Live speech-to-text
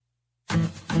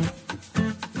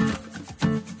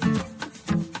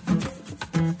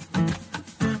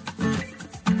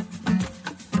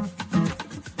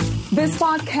This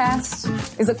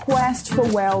podcast is a quest for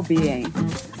well-being,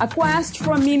 a quest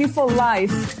for a meaningful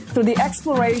life through the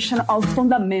exploration of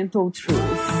fundamental truth.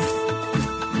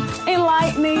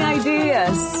 Enlightening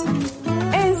ideas,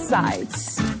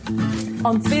 insights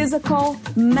on physical,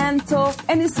 mental,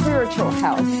 and spiritual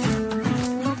health.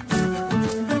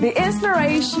 The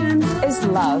inspiration is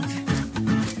love.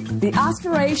 The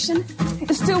aspiration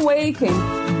is to awaken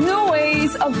new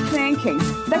ways of thinking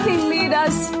that can lead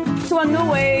us to a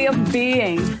new way of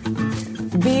being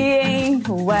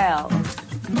well.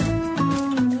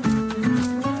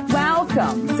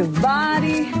 Welcome to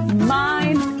Body,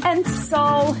 Mind, and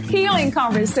Soul Healing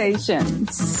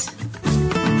Conversations.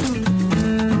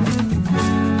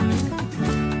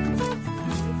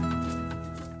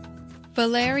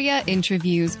 Valeria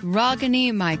interviews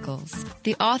Ragini Michaels,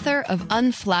 the author of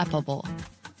Unflappable,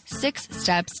 6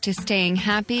 Steps to Staying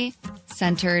Happy,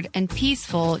 Centered, and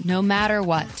Peaceful No Matter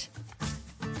What.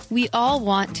 We all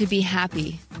want to be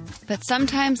happy, but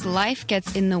sometimes life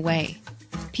gets in the way.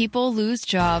 People lose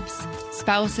jobs,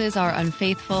 spouses are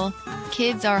unfaithful,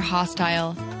 kids are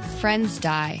hostile, friends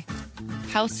die,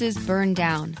 houses burn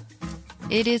down.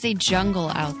 It is a jungle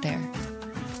out there.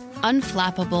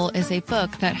 Unflappable is a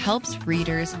book that helps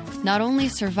readers not only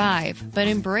survive, but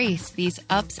embrace these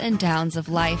ups and downs of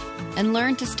life and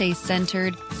learn to stay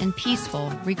centered and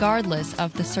peaceful regardless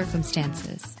of the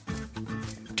circumstances.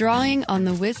 Drawing on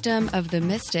the wisdom of the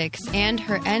mystics and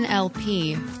her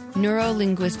NLP,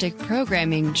 neuro-linguistic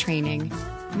programming training,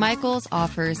 Michaels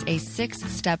offers a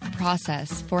 6-step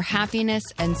process for happiness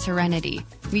and serenity,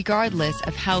 regardless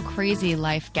of how crazy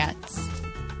life gets.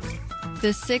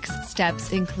 The 6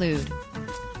 steps include: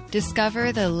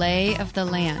 discover the lay of the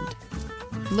land.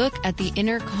 Look at the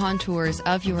inner contours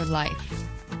of your life.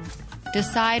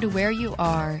 Decide where you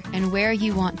are and where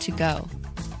you want to go.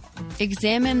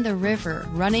 Examine the river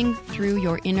running through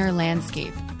your inner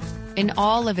landscape in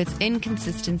all of its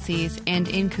inconsistencies and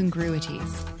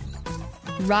incongruities.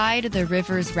 Ride the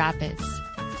river's rapids.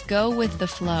 Go with the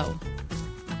flow.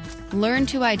 Learn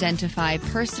to identify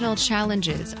personal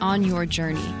challenges on your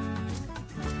journey.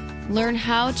 Learn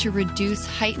how to reduce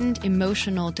heightened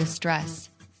emotional distress.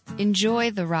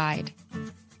 Enjoy the ride.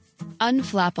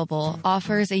 Unflappable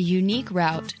offers a unique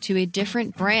route to a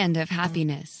different brand of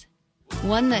happiness,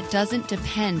 one that doesn't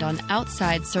depend on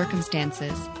outside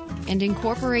circumstances and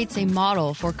incorporates a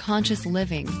model for conscious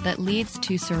living that leads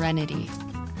to serenity.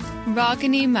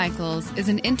 Ragini Michaels is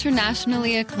an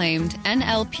internationally acclaimed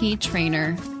NLP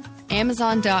trainer,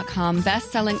 Amazon.com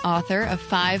best-selling author of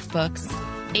 5 books,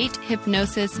 8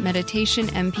 hypnosis meditation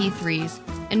MP3s,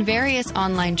 and various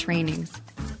online trainings,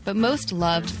 but most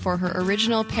loved for her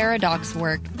original Paradox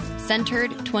work,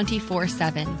 Centered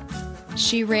 24/7.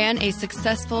 She ran a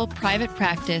successful private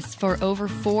practice for over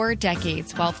 4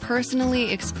 decades while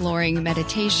personally exploring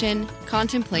meditation,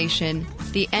 contemplation,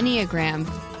 the Enneagram,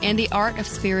 and the art of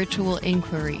spiritual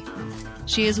inquiry.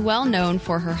 She is well known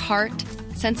for her heart,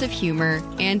 sense of humor,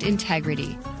 and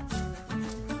integrity.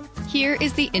 Here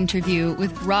is the interview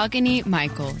with Ragini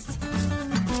Michaels.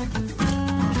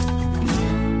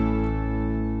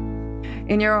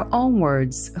 In your own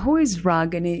words, who is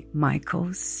Ragini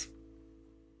Michaels?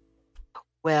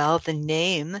 Well, the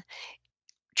name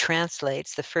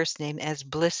translates the first name as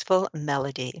blissful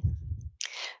melody.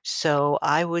 So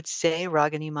I would say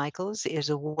Ragini Michaels is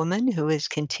a woman who is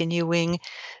continuing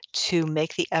to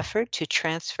make the effort to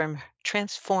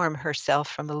transform herself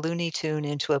from a Looney Tune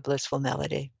into a blissful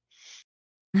melody.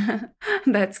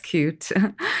 That's cute.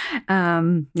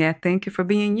 Thank you for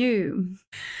being you.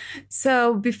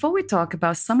 So before we talk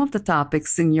about some of the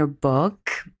topics in your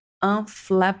book,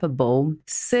 Unflappable,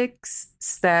 6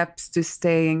 Steps to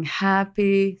Staying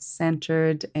Happy,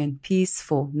 Centered, and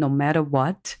Peaceful No Matter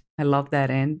What. I love that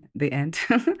the end.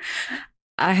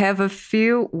 I have a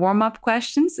few warm-up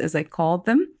questions, as I call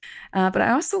them. But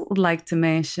I also would like to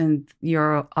mention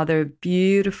your other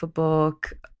beautiful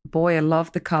book. Boy, I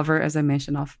love the cover, as I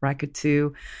mentioned off record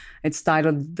too. It's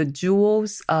titled The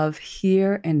Jewels of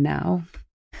Here and Now.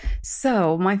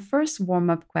 So my first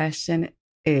warm-up question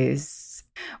is,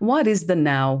 what is the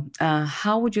now?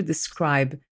 How would you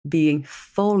describe being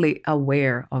fully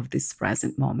aware of this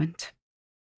present moment?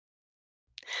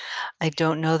 I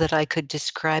don't know that I could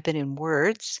describe it in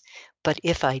words, but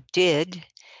if I did,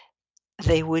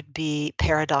 they would be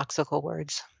paradoxical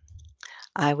words.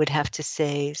 I would have to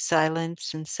say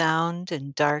silence and sound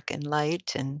and dark and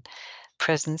light and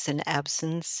presence and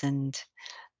absence and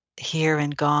here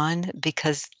and gone,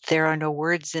 because there are no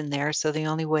words in there. So the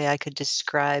only way I could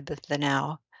describe the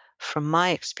now from my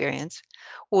experience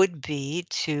would be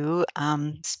to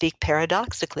speak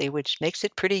paradoxically, which makes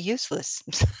it pretty useless.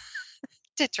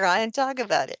 to try and talk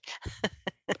about it.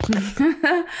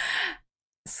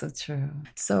 So true.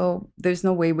 So there's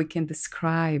no way we can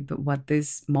describe what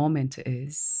this moment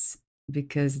is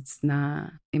because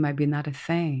it might be not a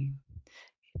thing.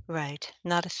 Right,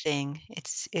 not a thing.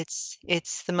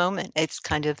 It's the moment. It's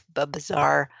kind of a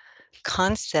bizarre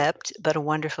concept, but a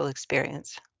wonderful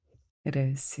experience. It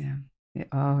is, yeah.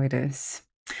 Oh, it is.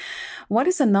 What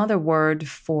is another word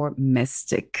for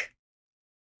mystic?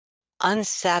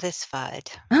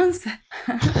 Unsatisfied.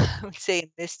 I would say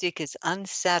a mystic is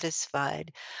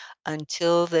unsatisfied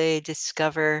until they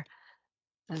discover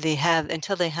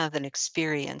until they have an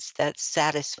experience that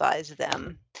satisfies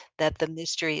them, that the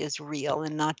mystery is real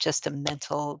and not just a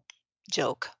mental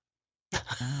joke.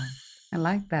 Wow. I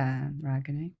like that,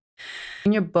 Ragini.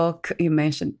 In your book, you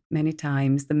mentioned many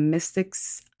times the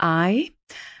mystic's eye.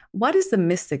 What is the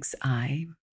mystic's eye?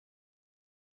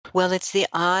 Well, it's the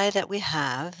eye that we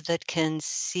have that can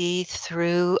see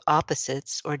through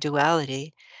opposites or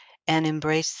duality and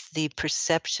embrace the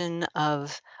perception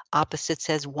of opposites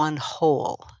as one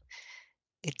whole.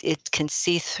 It can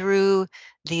see through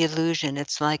the illusion.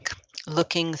 It's like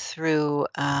looking through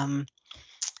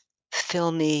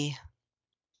filmy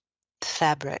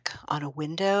fabric on a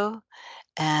window.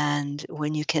 And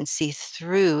when you can see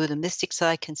through, the mystic's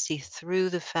eye can see through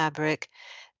the fabric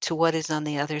to what is on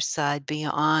the other side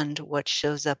beyond what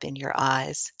shows up in your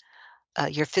eyes,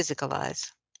 your physical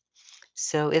eyes.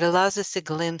 So it allows us a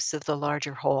glimpse of the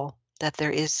larger whole, that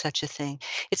there is such a thing.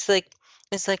 It's like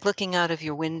it's like looking out of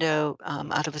your window,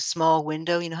 out of a small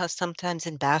window. You know how sometimes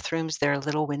in bathrooms there are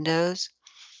little windows,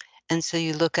 and so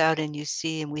you look out and you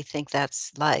see, and we think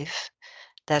that's life.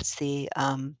 That's the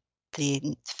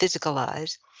physical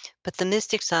eyes. But the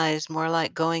mystic's eye is more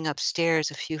like going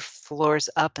upstairs a few floors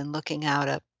up and looking out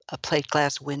a plate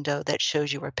glass window that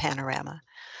shows you a panorama.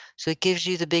 So it gives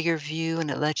you the bigger view and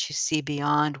it lets you see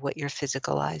beyond what your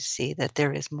physical eyes see, that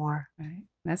there is more. Right.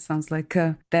 That sounds like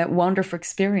that wonderful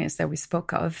experience that we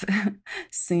spoke of,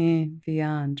 seeing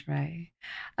beyond, right?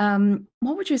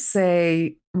 What would you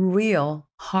say real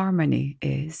harmony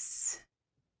is?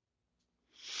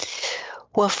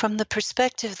 Well, from the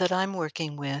perspective that I'm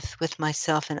working with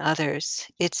myself and others,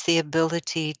 it's the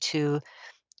ability to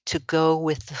go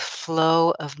with the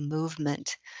flow of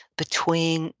movement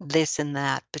between this and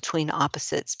that, between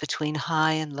opposites, between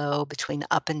high and low, between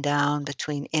up and down,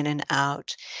 between in and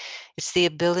out. It's the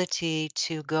ability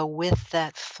to go with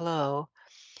that flow.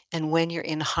 And when you're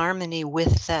in harmony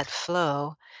with that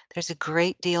flow, there's a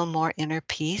great deal more inner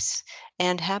peace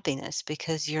and happiness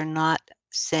because you're not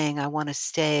saying, I want to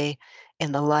stay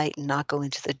in the light and not go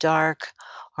into the dark,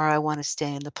 or I want to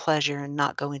stay in the pleasure and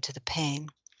not go into the pain.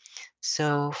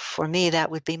 So for me, that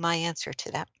would be my answer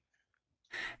to that.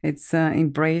 It's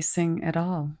embracing it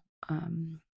all.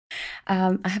 Um,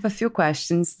 I have a few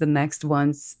questions. The next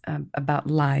one's about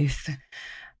life.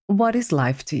 What is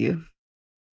life to you?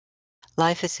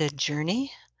 Life is a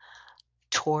journey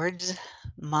towards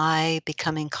my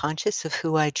becoming conscious of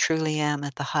who I truly am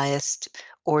at the highest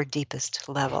or deepest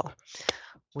level,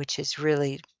 which is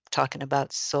really talking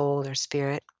about soul or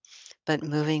spirit, but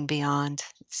moving beyond.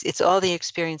 It's all the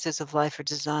experiences of life are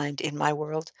designed in my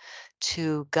world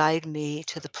to guide me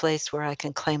to the place where I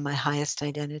can claim my highest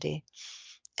identity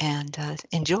and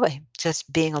enjoy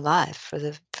just being alive for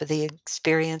the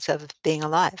experience of being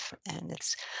alive. And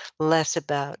it's less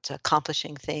about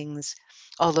accomplishing things,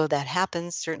 although that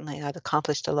happens. Certainly, I've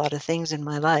accomplished a lot of things in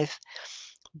my life,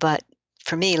 but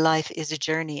for me, life is a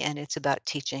journey, and it's about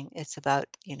teaching. It's about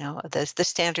the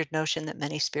standard notion that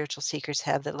many spiritual seekers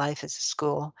have that life is a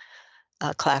school,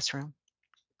 classroom,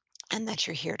 and that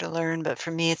you're here to learn. But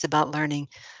for me, it's about learning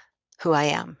who I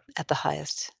am at the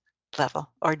highest level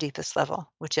or deepest level,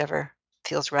 whichever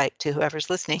feels right to whoever's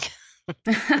listening.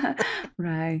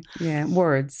 Right. Yeah.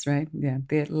 Words, right? Yeah.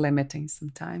 They're limiting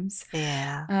sometimes.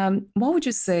 Yeah. What would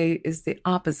you say is the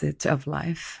opposite of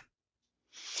life?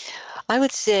 I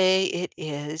would say it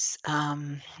is.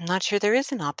 I'm not sure there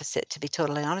is an opposite, to be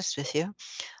totally honest with you.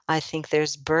 I think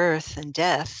there's birth and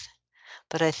death,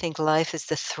 but I think life is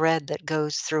the thread that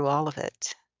goes through all of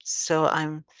it. So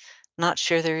I'm not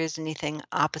sure there is anything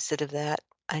opposite of that.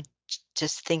 I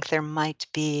just think there might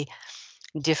be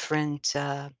different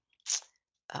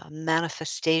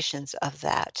manifestations of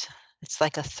that. It's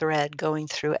like a thread going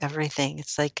through everything.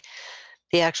 It's like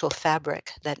the actual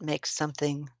fabric that makes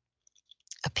something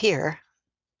appear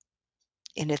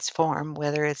in its form,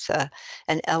 whether it's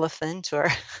an elephant or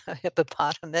a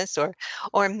hippopotamus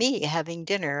or me having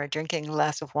dinner or drinking a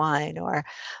glass of wine or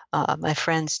my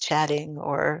friends chatting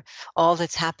or all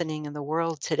that's happening in the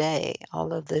world today,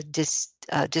 all of the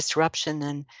disruption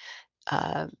and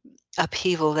uh,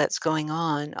 upheaval that's going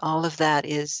on, all of that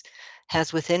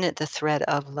has within it the thread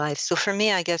of life. So for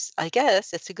me, I guess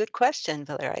it's a good question,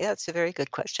 Valeria. Yeah, it's a very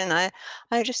good question.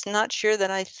 I'm just not sure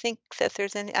that I think that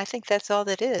there's any. I think that's all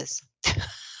that is.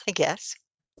 I guess.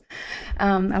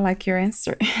 I like your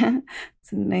answer.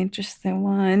 It's an interesting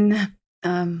one.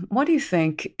 What do you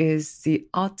think is the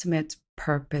ultimate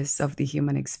purpose of the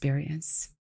human experience?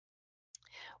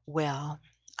 Well,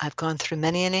 I've gone through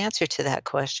many an answer to that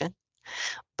question,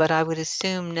 but I would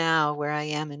assume now where I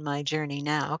am in my journey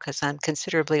now, because I'm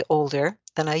considerably older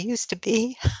than I used to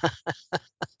be,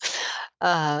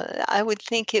 I would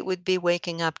think it would be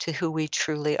waking up to who we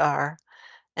truly are.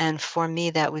 And for me,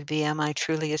 that would be, am I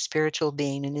truly a spiritual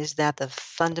being? And is that the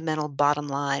fundamental bottom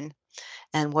line?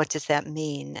 And what does that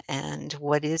mean? And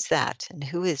what is that? And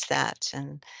who is that?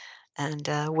 And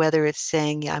whether it's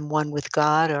saying I'm one with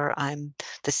God, or I'm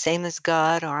the same as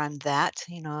God, or I'm that,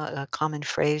 a common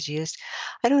phrase used.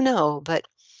 I don't know, but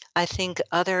I think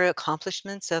other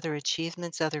accomplishments, other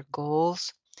achievements, other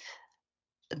goals,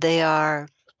 they are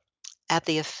at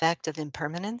the effect of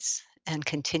impermanence and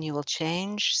continual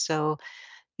change. So,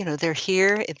 they're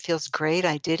here. It feels great.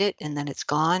 I did it, and then it's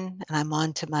gone. And I'm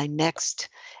on to my next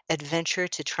adventure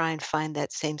to try and find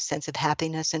that same sense of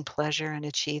happiness and pleasure and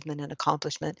achievement and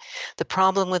accomplishment. The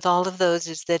problem with all of those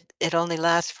is that it only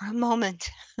lasts for a moment,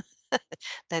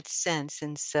 that sense.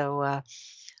 And so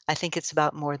I think it's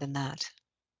about more than that.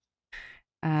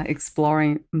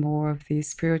 Exploring more of the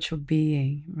spiritual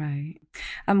being, right?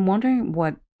 I'm wondering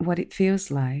what it feels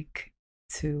like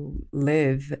to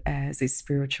live as a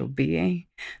spiritual being.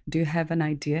 Do you have an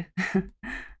idea?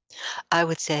 I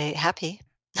would say happy,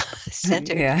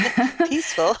 centered, Yeah.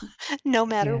 peaceful, no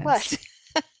matter what. Yes,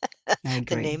 I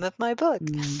The name agree. of my book.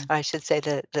 Mm. Or I should say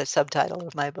the subtitle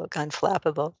of my book,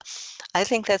 Unflappable. I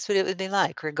think that's what it would be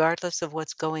like, regardless of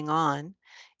what's going on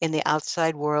in the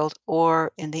outside world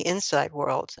or in the inside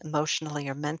world, emotionally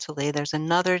or mentally. There's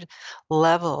another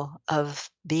level of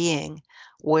being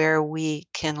where we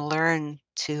can learn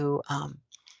to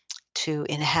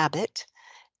inhabit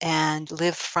and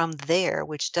live from there,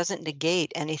 which doesn't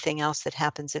negate anything else that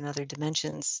happens in other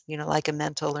dimensions, like a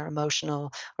mental or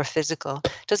emotional or physical.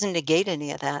 Doesn't negate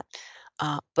any of that,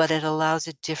 but it allows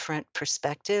a different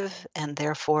perspective and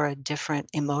therefore a different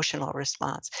emotional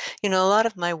response. A lot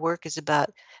of my work is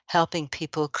about helping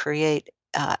people create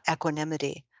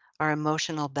equanimity or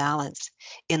emotional balance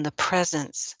in the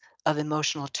presence of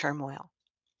emotional turmoil.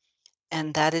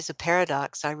 And that is a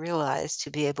paradox, I realize,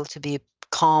 to be able to be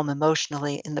calm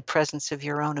emotionally in the presence of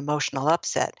your own emotional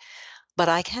upset. But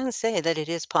I can say that it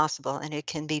is possible and it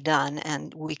can be done,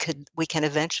 and we can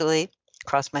eventually,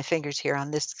 cross my fingers here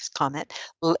on this comment,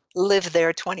 live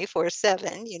there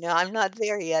 24/7. I'm not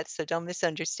there yet, so don't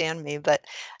misunderstand me, but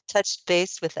touched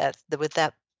base with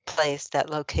that place, that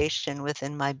location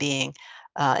within my being,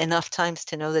 enough times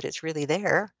to know that it's really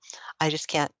there. I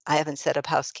haven't set up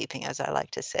housekeeping, as I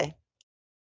like to say.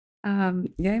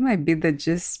 Yeah, it might be that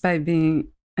just by being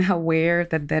aware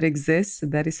that that exists,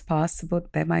 that is possible,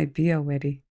 that might be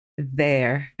already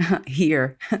there,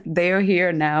 here. They're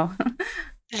here now.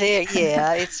 There,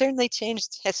 yeah, it certainly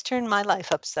has turned my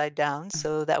life upside down,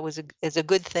 so that is a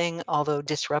good thing, although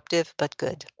disruptive, but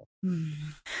good. Hmm.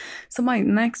 So my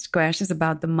next question is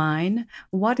about the mind.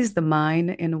 What is the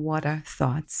mind and what are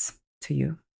thoughts to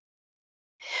you?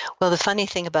 Well, the funny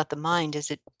thing about the mind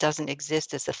is it doesn't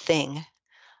exist as a thing.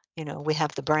 We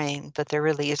have the brain, but there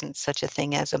really isn't such a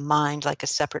thing as a mind, like a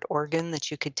separate organ that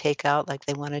you could take out, like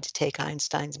they wanted to take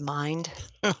Einstein's mind.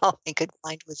 All they could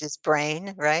find was his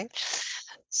brain, right?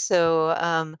 So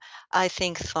I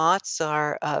think thoughts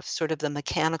are sort of the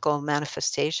mechanical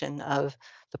manifestation of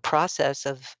the process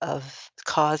of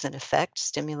cause and effect,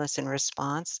 stimulus and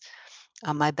response.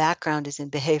 My background is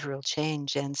in behavioral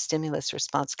change and stimulus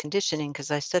response conditioning because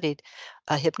I studied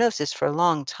hypnosis for a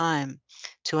long time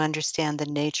to understand the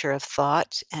nature of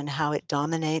thought and how it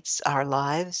dominates our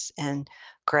lives and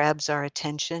grabs our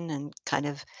attention and kind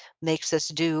of makes us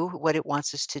do what it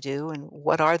wants us to do. And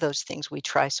what are those things we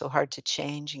try so hard to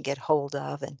change and get hold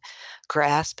of and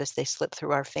grasp as they slip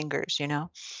through our fingers?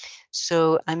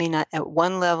 So, I mean, at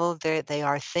one level, they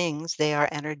are things, they are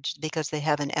energy because they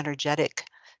have an energetic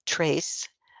trace.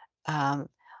 Um,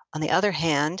 on the other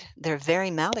hand, they're very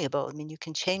malleable. I mean, you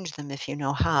can change them if you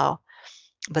know how,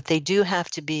 but they do have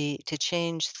to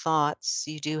change thoughts,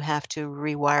 you do have to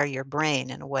rewire your brain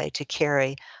in a way to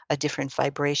carry a different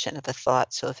vibration of a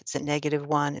thought. So if it's a negative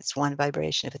one, it's one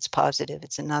vibration. If it's positive,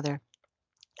 it's another.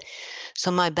 So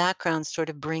my background sort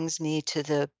of brings me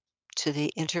to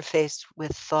the interface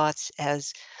with thoughts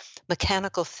as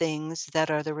mechanical things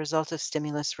that are the result of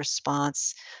stimulus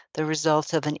response, the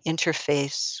result of an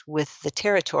interface with the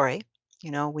territory.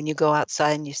 You know, when you go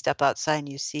outside and you step outside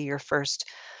and you see your first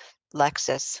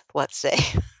Lexus, let's say,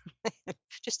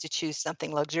 just to choose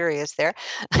something luxurious there,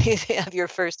 you have your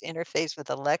first interface with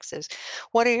a Lexus.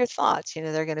 What are your thoughts? You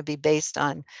know, they're going to be based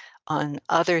on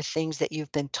other things that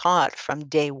you've been taught from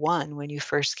day one when you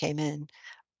first came in,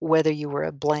 whether you were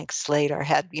a blank slate or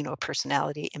had, you know, a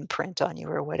personality imprint on you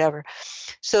or whatever.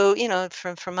 So, you know,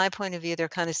 from my point of view, they're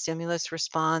kind of stimulus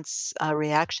response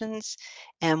reactions,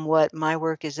 and what my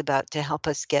work is about to help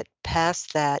us get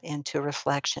past that into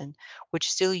reflection,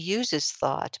 which still uses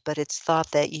thought, but it's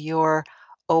thought that you're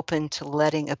open to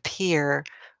letting appear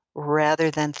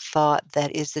rather than thought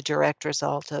that is the direct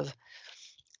result of,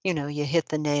 you know, you hit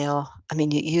the nail. I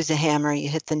mean, you use a hammer, you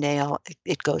hit the nail,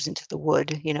 it goes into the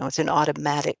wood. You know, it's an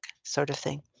automatic sort of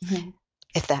thing. Mhm.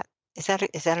 If that is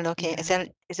that an okay? Yeah.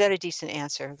 Is that a decent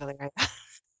answer, Valeria?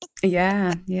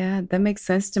 Yeah, yeah, that makes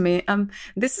sense to me.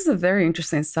 This is a very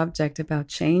interesting subject about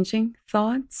changing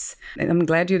thoughts. And I'm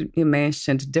glad you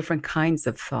mentioned different kinds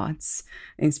of thoughts,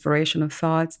 inspirational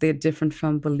thoughts. They're different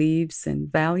from beliefs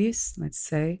and values, let's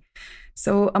say.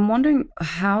 So I'm wondering,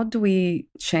 how do we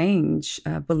change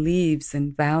beliefs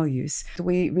and values? Do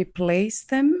we replace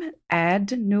them,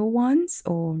 add new ones,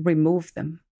 or remove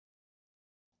them?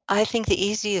 I think the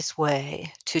easiest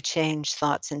way to change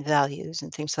thoughts and values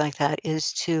and things like that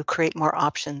is to create more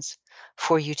options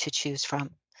for you to choose from.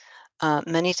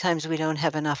 Many times we don't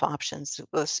have enough options.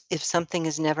 If something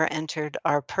has never entered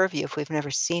our purview, if we've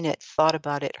never seen it, thought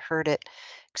about it, heard it,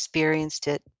 experienced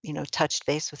it, you know, touched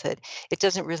base with it, it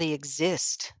doesn't really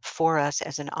exist for us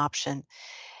as an option.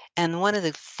 And one of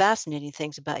the fascinating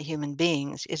things about human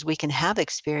beings is we can have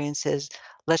experiences,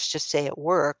 let's just say at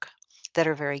work, that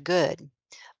are very good.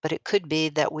 But it could be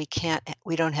that we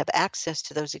don't have access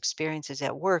to those experiences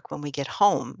at work when we get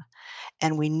home,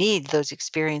 and we need those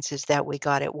experiences that we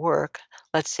got at work,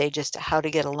 let's say just how to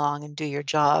get along and do your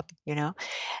job, you know?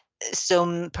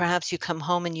 So perhaps you come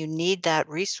home and you need that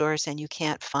resource and you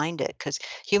can't find it because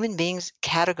human beings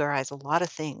categorize a lot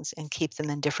of things and keep them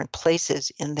in different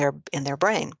places in their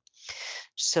brain.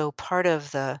 So part of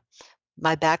the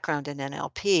my background in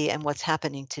NLP and what's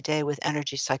happening today with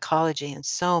energy psychology and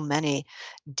so many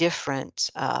different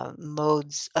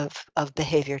modes of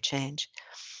behavior change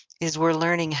is we're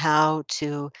learning how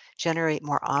to generate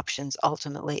more options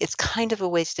ultimately. It's kind of a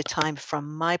waste of time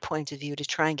from my point of view to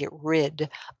try and get rid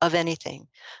of anything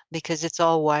because it's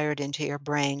all wired into your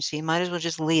brain. So you might as well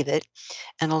just leave it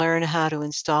and learn how to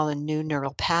install a new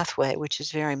neural pathway, which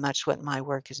is very much what my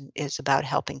work is about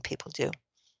helping people do.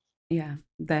 Yeah,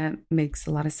 that makes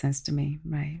a lot of sense to me,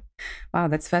 right? Wow,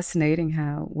 that's fascinating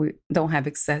how we don't have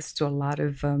access to a lot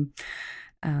of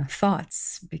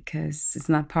thoughts because it's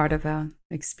not part of our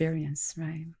experience,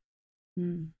 right?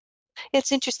 Mm.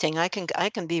 It's interesting. I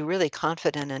can be really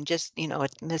confident and just, you know,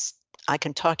 I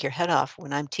can talk your head off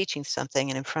when I'm teaching something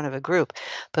and in front of a group,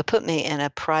 but put me in a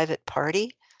private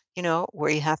party, you know, where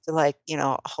you have to like, you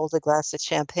know, hold a glass of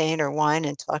champagne or wine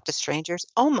and talk to strangers.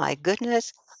 Oh my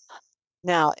goodness.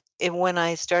 Now, when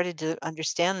I started to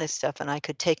understand this stuff and I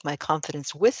could take my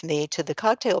confidence with me to the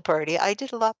cocktail party, I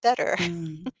did a lot better.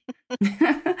 Mm.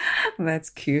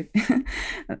 That's cute.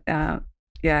 uh,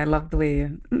 yeah, I love the way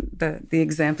the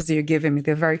examples you're giving me.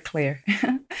 They're very clear.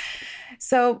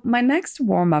 So my next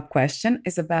warm-up question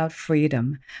is about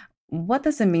freedom. What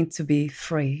does it mean to be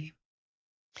free?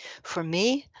 For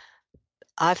me,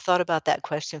 I've thought about that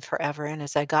question forever, and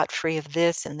as I got free of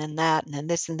this and then that and then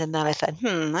this and then that, I thought,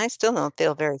 I still don't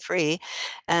feel very free."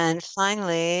 And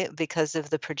finally, because of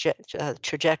the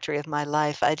trajectory of my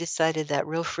life, I decided that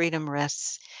real freedom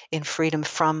rests in freedom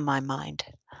from my mind,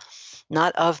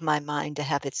 not of my mind to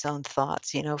have its own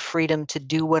thoughts, you know, freedom to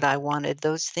do what I wanted.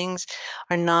 Those things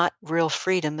are not real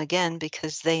freedom, again,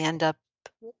 because they end up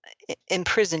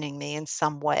imprisoning me in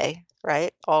some way,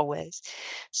 right? Always.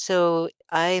 So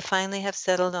I finally have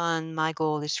settled on my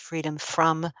goal is freedom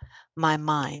from my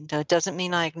mind. It doesn't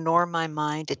mean I ignore my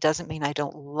mind. It doesn't mean I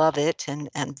don't love it and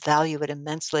value it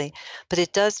immensely, but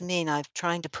it does mean I'm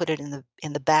trying to put it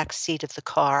in the back seat of the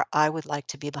car. I would like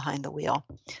to be behind the wheel,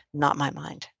 not my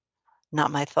mind,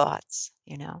 not my thoughts,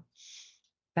 you know.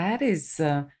 That is,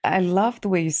 I love the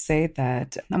way you say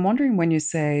that. I'm wondering when you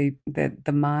say that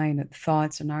the mind, the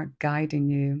thoughts are not guiding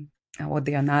you or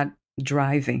they are not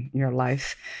driving your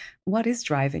life. What is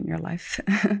driving your life?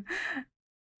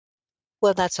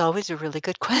 Well, that's always a really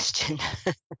good question.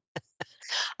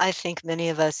 I think many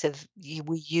of us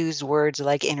we use words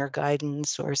like inner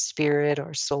guidance or spirit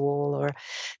or soul or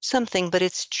something, but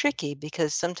it's tricky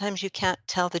because sometimes you can't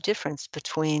tell the difference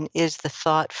between is the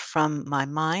thought from my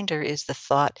mind or is the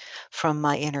thought from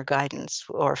my inner guidance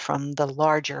or from the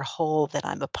larger whole that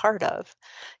I'm a part of.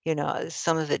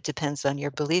 Some of it depends on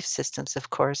your belief systems, of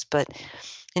course, but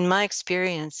in my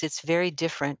experience, it's very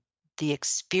different. The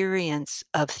experience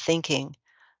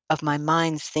of my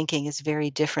mind's thinking is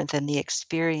very different than the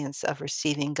experience of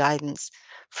receiving guidance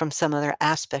from some other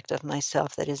aspect of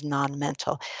myself that is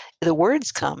non-mental. The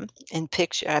words come in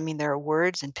picture. I mean, there are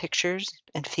words and pictures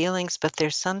and feelings, but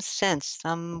there's some sense,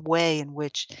 some way in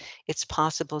which it's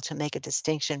possible to make a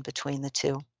distinction between the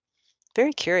two.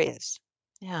 Very curious.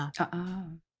 Yeah. Oh,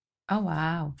 oh,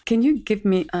 wow. Can you give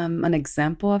me an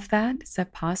example of that? Is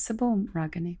that possible,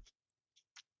 Ragini?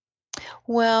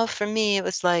 Well, for me, it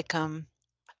was like,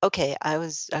 okay, I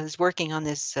was working on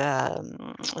this uh,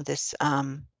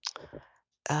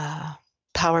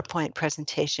 PowerPoint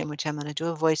presentation, which I'm going to do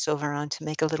a voiceover on to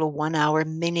make a little 1 hour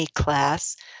mini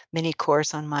class, mini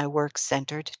course on my work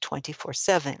centered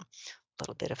 24/7. A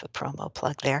little bit of a promo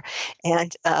plug there.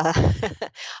 And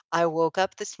I woke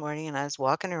up this morning and I was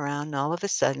walking around, and all of a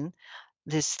sudden,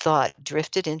 this thought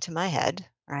drifted into my head,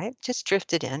 right? Just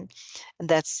drifted in. And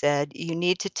that said, you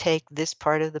need to take this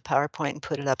part of the PowerPoint and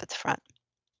put it up at the front.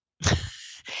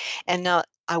 And now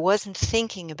I wasn't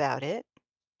thinking about it,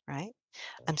 right?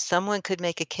 Someone could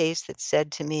make a case that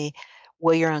said to me,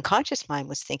 well, your unconscious mind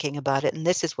was thinking about it, and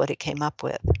this is what it came up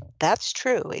with. That's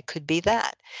true. It could be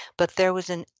that. But there was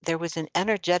an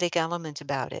energetic element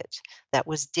about it that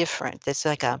was different. It's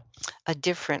like a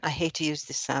different, I hate to use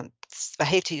this I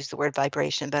hate to use the word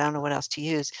vibration, but I don't know what else to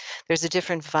use. There's a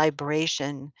different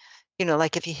vibration.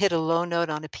 Like if you hit a low note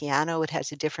on a piano, it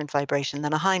has a different vibration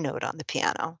than a high note on the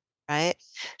piano, right?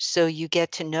 So you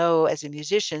get to know as a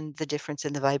musician the difference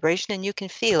in the vibration, and you can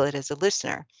feel it as a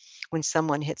listener when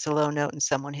someone hits a low note and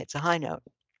someone hits a high note.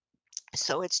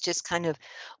 So it's just kind of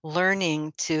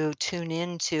learning to tune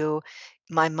into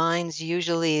my mind's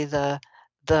usually the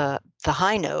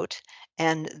high note,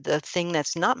 and the thing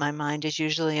that's not my mind is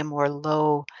usually a more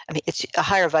low. I mean, it's a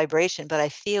higher vibration, but I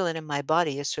feel it in my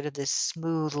body as sort of this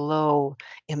smooth, low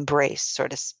embrace,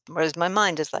 sort of. Whereas my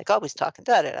mind is like always talking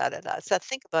da da da da da. So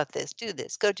think about this, do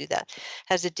this, go do that.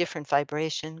 Has a different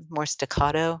vibration, more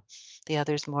staccato. The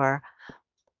other's more,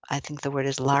 I think the word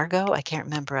is largo. I can't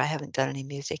remember. I haven't done any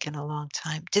music in a long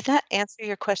time. Did that answer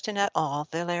your question at all,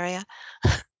 Valeria?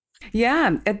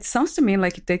 Yeah, it sounds to me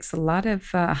like it takes a lot of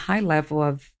high level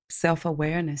of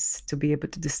self-awareness to be able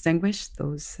to distinguish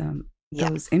Yeah.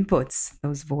 those inputs,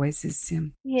 those voices.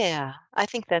 Yeah, I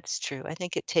think that's true. I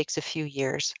think it takes a few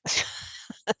years.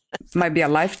 Might be a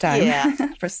lifetime Yeah.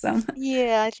 for some.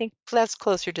 Yeah, I think that's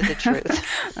closer to the truth.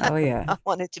 Oh yeah, I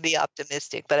wanted to be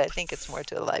optimistic, but I think it's more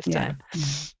to a yeah. lifetime.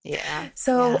 Yeah.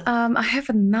 So Yeah. I have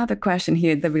another question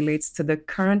here that relates to the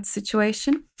current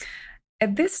situation.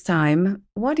 At this time,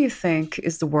 what do you think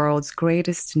is the world's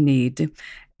greatest need?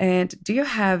 And do you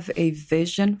have a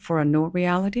vision for a new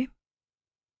reality?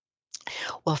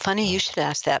 Well, funny you should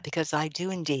ask that because I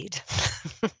do indeed.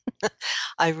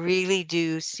 I really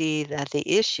do see that the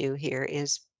issue here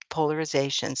is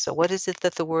polarization. So, what is it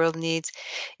that the world needs?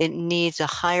 It needs a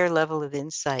higher level of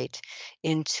insight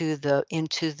into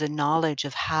the knowledge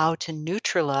of how to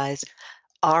neutralize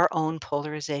our own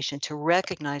polarization, to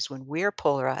recognize when we're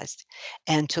polarized,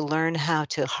 and to learn how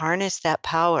to harness that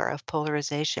power of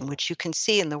polarization, which you can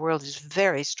see in the world is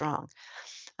very strong.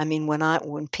 I mean,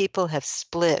 when people have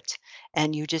split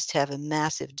and you just have a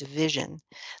massive division,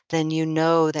 then you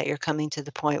know that you're coming to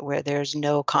the point where there's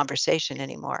no conversation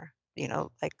anymore,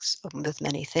 like with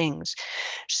many things.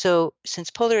 So, since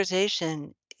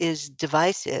polarization is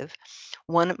divisive,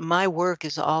 my work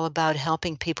is all about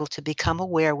helping people to become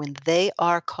aware when they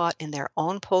are caught in their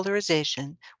own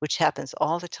polarization, which happens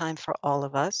all the time for all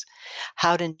of us,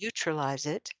 how to neutralize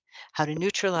it, how to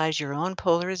neutralize your own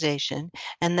polarization,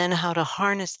 and then how to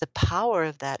harness the power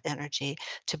of that energy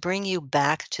to bring you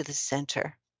back to the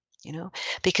center. You know,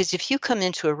 because if you come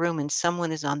into a room and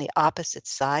someone is on the opposite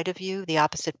side of you, the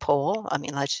opposite pole, I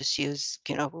mean, let's just use,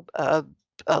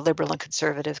 a liberal and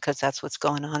conservative because that's what's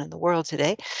going on in the world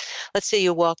today. Let's say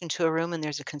you walk into a room and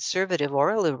there's a conservative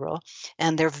or a liberal,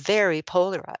 and they're very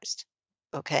polarized.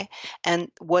 Okay. And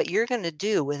what you're going to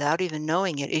do without even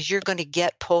knowing it is you're going to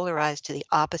get polarized to the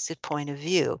opposite point of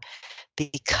view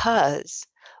because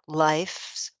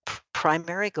life's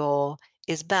primary goal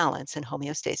is balance and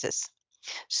homeostasis.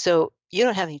 So you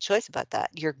don't have any choice about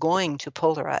that. You're going to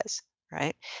polarize,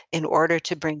 right? In order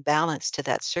to bring balance to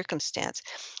that circumstance.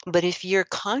 But if you're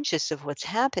conscious of what's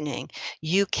happening,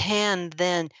 you can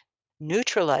then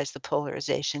neutralize the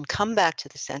polarization, come back to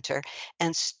the center,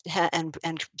 and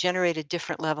generate a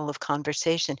different level of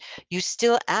conversation. You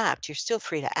still act. You're still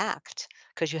free to act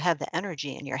because you have the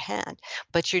energy in your hand,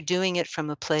 but you're doing it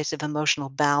from a place of emotional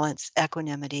balance,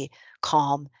 equanimity,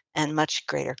 calm, and much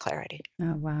greater clarity.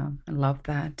 Oh, wow. I love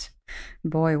that.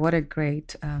 Boy, what a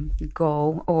great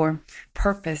goal or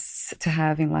purpose to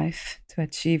have in life to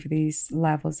achieve these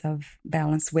levels of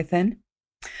balance within.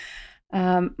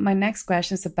 My next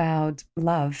question is about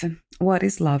love. What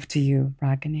is love to you,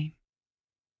 Ragini?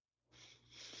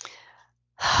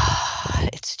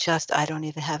 It's just, I don't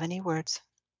even have any words.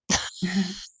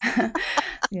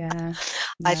 Yeah,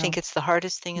 I think no. it's the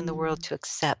hardest thing in the world Mm. to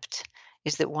accept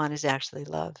is that one is actually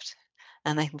loved.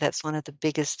 And I think that's one of the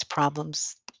biggest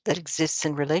problems that exists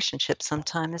in relationships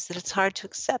sometimes is that it's hard to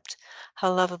accept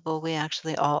how lovable we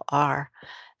actually all are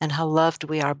and how loved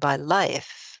we are by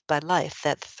life. By life,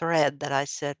 that thread that I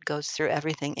said goes through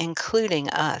everything, including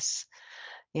us,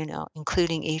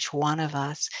 including each one of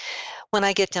us. When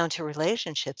I get down to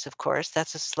relationships, of course,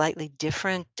 that's a slightly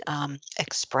different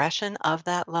expression of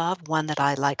that love, one that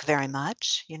I like very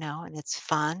much, and it's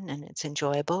fun and it's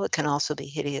enjoyable. It can also be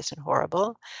hideous and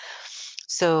horrible.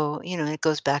 So, it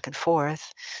goes back and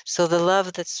forth. So the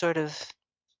love that's sort of,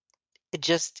 it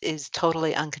just is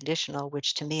totally unconditional,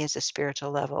 which to me is a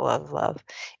spiritual level of love,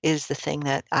 is the thing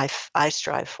that I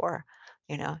strive for.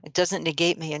 It doesn't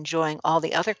negate me enjoying all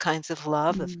the other kinds of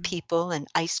love of Mm. people and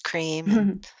ice cream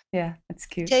and Yeah, that's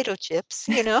cute. potato chips.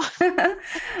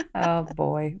 Oh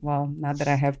boy. Well, not that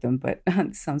I have them, but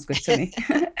it sounds good to me.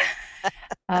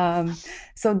 Um,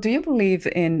 so do you believe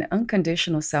in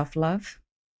unconditional self-love?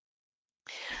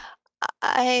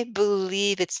 I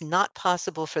believe it's not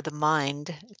possible for the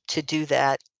mind to do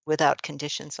that without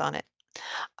conditions on it.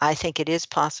 I think it is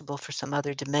possible for some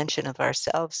other dimension of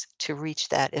ourselves to reach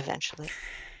that eventually.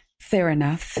 Fair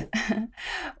enough.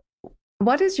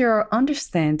 What is your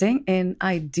understanding and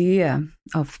idea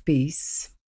of peace?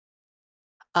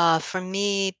 For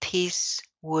me, peace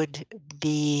would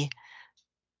be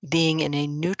being in a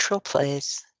neutral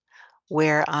place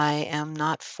where I am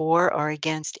not for or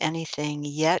against anything,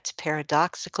 yet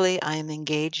paradoxically, I am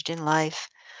engaged in life,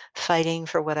 fighting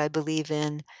for what I believe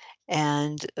in,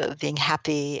 and being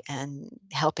happy and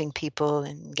helping people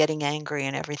and getting angry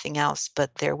and everything else.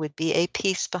 But there would be a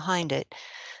peace behind it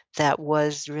that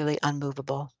was really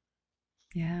unmovable.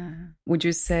 Yeah. Would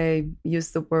you say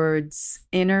use the words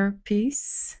inner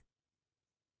peace?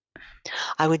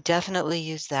 I would definitely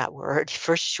use that word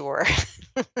for sure.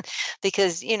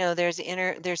 Because,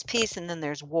 there's peace and then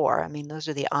there's war. I mean, those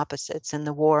are the opposites. And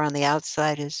the war on the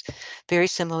outside is very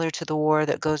similar to the war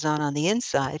that goes on the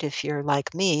inside. If you're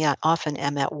like me, I often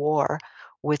am at war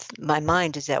with my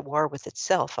mind is at war with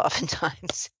itself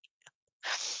oftentimes.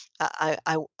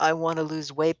 I wanna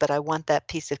lose weight, but I want that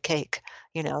piece of cake,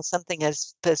 something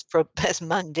as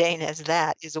mundane as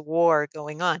that is a war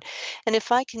going on, and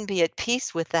if I can be at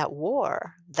peace with that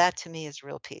war, that to me is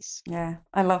real peace. Yeah,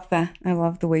 I love that. I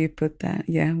love the way you put that.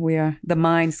 Yeah, we are, the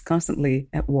mind's constantly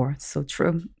at war. So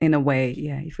true in a way.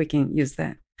 Yeah, if we can use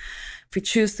that, if we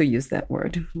choose to use that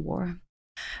word, war.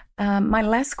 My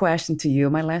last question to you,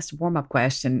 my last warm up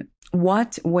question: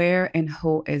 what, where, and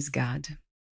who is God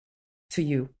to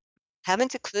you?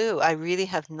 Haven't a clue, I really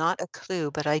have not a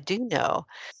clue, but I do know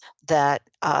that,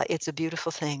 it's a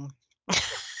beautiful thing.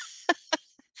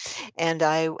 And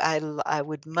I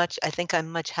would much I think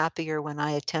I'm much happier when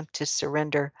I attempt to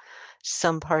surrender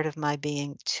some part of my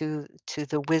being to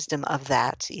the wisdom of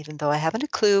that, even though I haven't a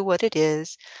clue what it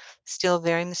is, still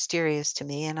very mysterious to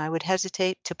me, and I would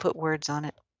hesitate to put words on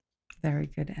it. Very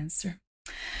good answer.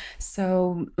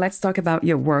 So let's talk about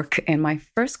your work. And my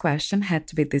first question had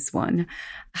to be this one: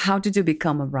 how did you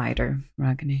become a writer,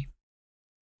 Ragini?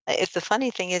 If the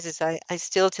funny thing is I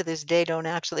still to this day don't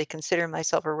actually consider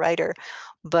myself a writer,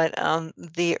 but,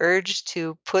 the urge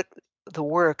to put the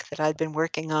work that I'd been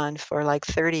working on for, like,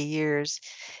 30 years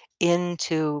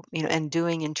into, and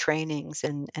doing in trainings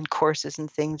and courses and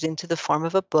things into the form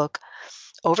of a book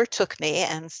overtook me,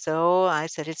 and so I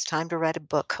said, "It's time to write a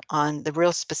book on the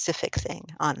real specific thing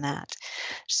on that."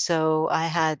 So I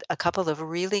had a couple of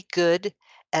really good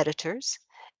editors,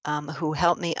 who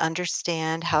helped me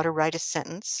understand how to write a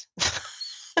sentence.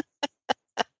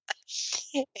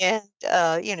 And,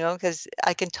 because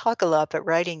I can talk a lot, but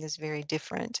writing is very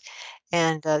different.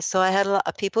 And so I had a lot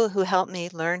of people who helped me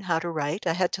learn how to write.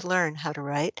 I had to learn how to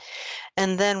write.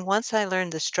 And then once I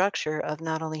learned the structure of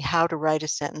not only how to write a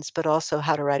sentence, but also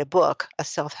how to write a book, a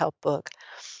self help book,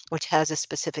 which has a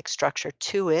specific structure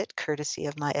to it, courtesy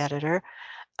of my editor.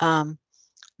 Um,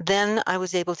 then I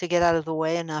was able to get out of the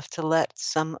way enough to let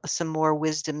some more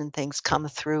wisdom and things come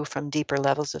through from deeper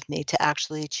levels of me to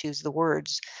actually choose the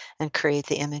words and create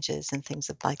the images and things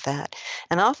like that.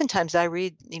 And oftentimes I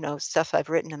read, stuff I've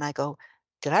written and I go,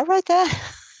 "Did I write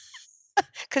that?"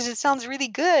 Because it sounds really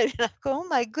good. And I go, "Oh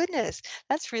my goodness,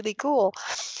 that's really cool."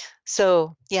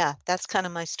 So, yeah, that's kind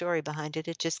of my story behind it.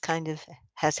 It just kind of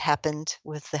has happened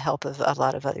with the help of a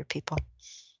lot of other people.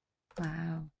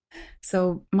 Wow.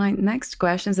 So, my next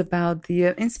question is about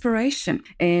the inspiration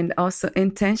and also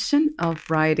intention of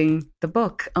writing the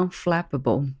book,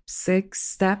 Unflappable: 6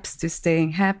 Steps to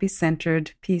Staying Happy,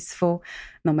 Centered, Peaceful,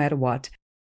 No Matter What.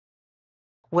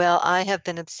 Well, I have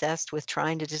been obsessed with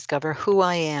trying to discover who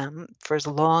I am for as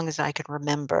long as I can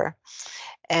remember.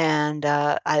 And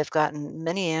I've gotten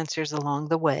many answers along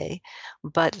the way.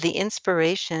 But the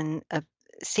inspiration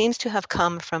seems to have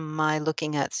come from my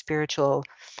looking at spiritual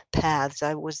paths.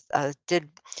 I did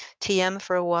TM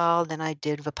for a while, then I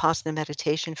did Vipassana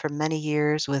meditation for many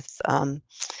years with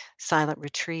silent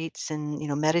retreats and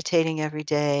meditating every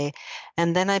day.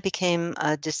 And then I became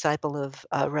a disciple of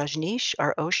Rajneesh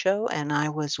or Osho, and I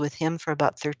was with him for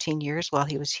about 13 years while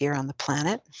he was here on the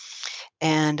planet.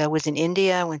 And I was in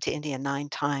India. I went to India 9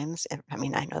 times. And I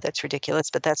mean, I know that's ridiculous,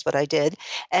 but that's what I did.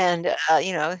 And,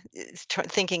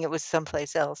 thinking it was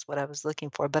someplace else what I was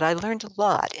looking for. But I learned a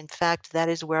lot. In fact, that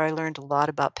is where I learned a lot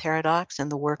about paradox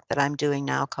and the work that I'm doing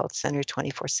now called Center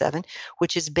 24/7,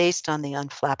 which is based on the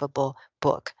Unflappable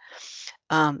book.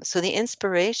 So the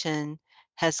inspiration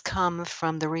has come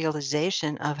from the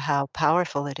realization of how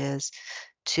powerful it is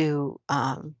to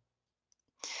um,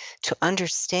 to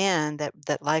understand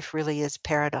that life really is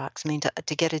paradox. I mean,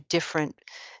 to get a different,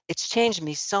 it's changed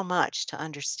me so much to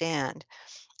understand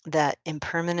that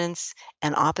impermanence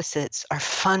and opposites are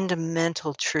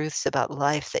fundamental truths about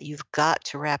life that you've got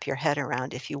to wrap your head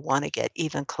around if you want to get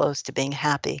even close to being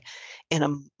happy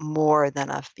in more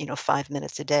than 5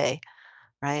 minutes a day,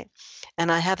 right?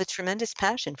 And I have a tremendous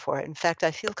passion for it. In fact,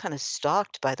 I feel kind of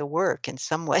stalked by the work in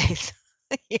some ways.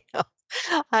 you know,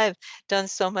 I've done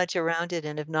so much around it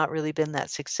and have not really been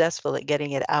that successful at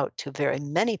getting it out to very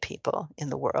many people in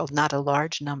the world, not a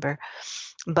large number,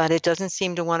 but it doesn't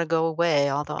seem to want to go away,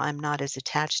 although I'm not as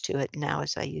attached to it now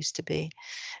as I used to be.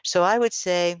 So I would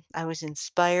say I was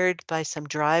inspired by some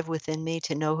drive within me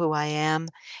to know who I am.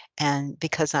 And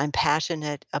because I'm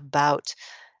passionate about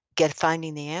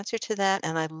finding the answer to that,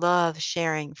 and I love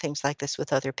sharing things like this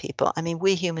with other people. I mean,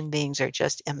 we human beings are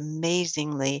just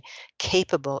amazingly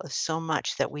capable of so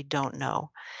much that we don't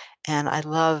know, and I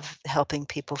love helping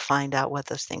people find out what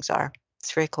those things are.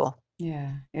 It's very cool.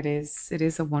 Yeah, it is. It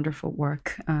is a wonderful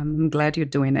work. I'm glad you're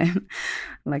doing it,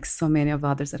 like so many of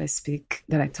others that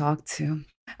I talk to.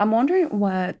 I'm wondering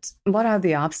what are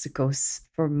the obstacles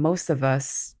for most of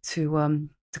us to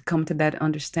come to that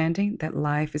understanding that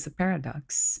life is a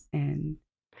paradox. And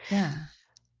yeah.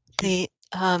 The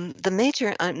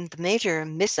major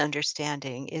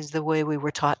misunderstanding is the way we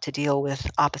were taught to deal with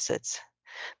opposites.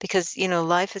 Because,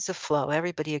 life is a flow.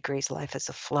 Everybody agrees life is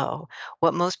a flow.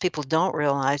 What most people don't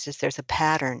realize is there's a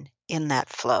pattern in that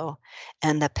flow.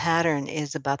 And the pattern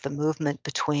is about the movement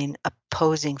between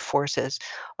opposing forces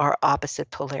or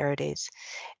opposite polarities.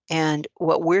 And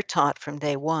what we're taught from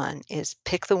day one is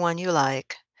pick the one you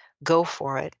like, go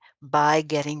for it by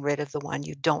getting rid of the one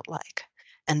you don't like.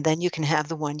 And then you can have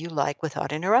the one you like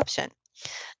without interruption.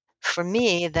 For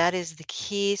me, that is the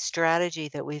key strategy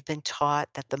that we've been taught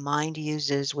that the mind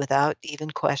uses without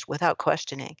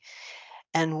questioning.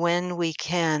 And when we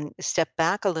can step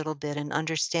back a little bit and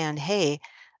understand, hey,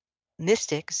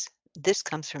 mystics, this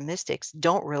comes from mystics,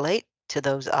 don't relate to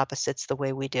those opposites the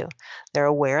way we do. They're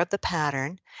aware of the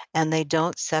pattern and they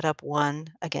don't set up one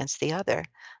against the other.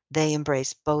 They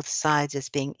embrace both sides as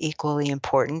being equally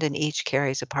important and each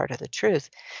carries a part of the truth.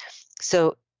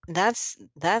 So that's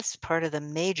part of the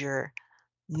major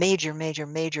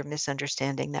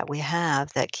misunderstanding that we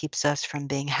have that keeps us from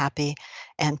being happy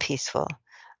and peaceful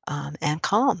and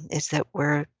calm is that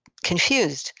we're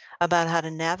confused about how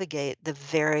to navigate the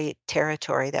very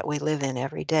territory that we live in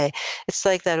every day. It's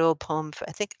like that old poem.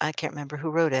 I think I can't remember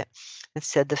who wrote it. It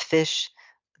said the fish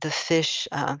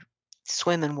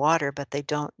swim in water, but they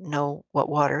don't know what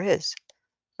water is.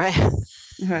 right?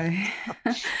 Right.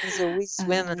 And so we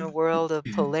swim in a Um, world of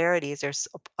polarities or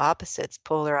opposites,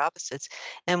 polar opposites,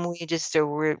 and we just are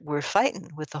we're fighting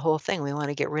with the whole thing. We want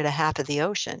to get rid of half of the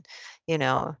ocean,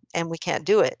 and we can't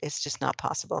do it. It's just not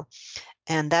possible.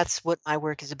 And that's what my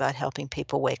work is about, helping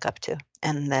people wake up to.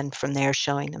 And then from there,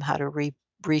 showing them how to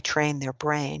retrain their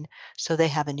brain so they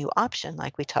have a new option,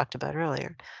 like we talked about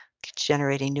earlier,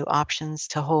 generating new options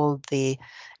to hold the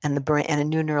brain, and a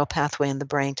new neural pathway in the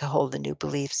brain to hold the new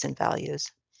beliefs and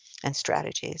values and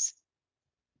strategies.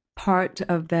 Part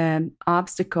of the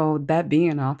obstacle, that being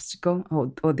an obstacle,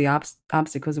 or the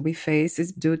obstacles we face,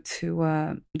 is due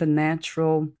to the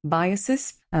natural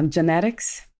biases,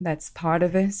 genetics. That's part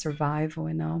of it, survival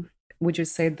and all. Would you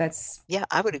say that's Yeah,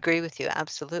 I would agree with you.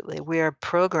 Absolutely. We are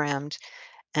programmed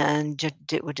and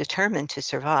determined to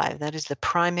survive. That is the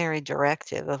primary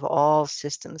directive of all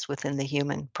systems within the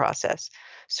human process: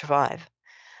 survive.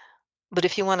 But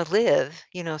if you want to live,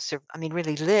 I mean,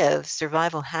 really live,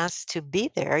 survival has to be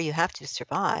there. You have to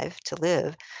survive to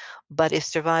live. But if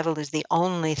survival is the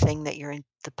only thing that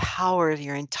the power of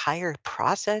your entire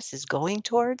process is going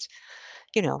towards,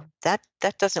 that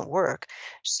doesn't work.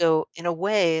 So in a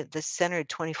way, the centered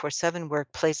 24/7 work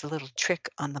plays a little trick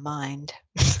on the mind.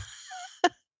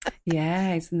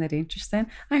 yeah, isn't that interesting?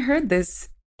 I heard this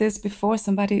before.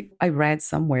 Somebody I read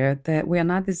somewhere that we are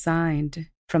not designed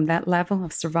from that level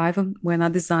of survival. We're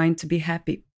not designed to be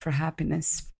happy for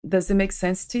happiness. Does it make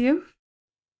sense to you?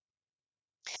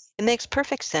 It makes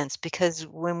perfect sense because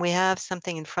when we have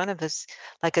something in front of us,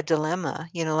 like a dilemma,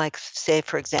 like say,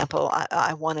 for example,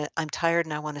 I'm tired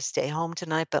and I want to stay home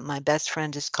tonight, but my best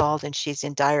friend is called and she's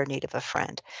in dire need of a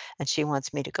friend and she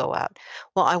wants me to go out.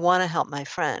 Well, I want to help my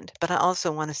friend, but I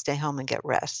also want to stay home and get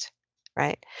rest.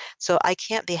 Right. So I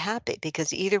can't be happy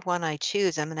because either one I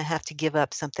choose, I'm going to have to give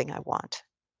up something I want.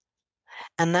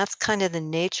 And that's kind of the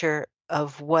nature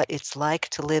of what it's like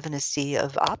to live in a sea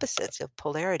of opposites, of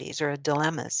polarities or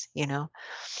dilemmas,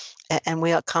 And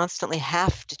we constantly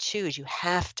have to choose. You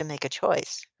have to make a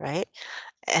choice, right?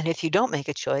 And if you don't make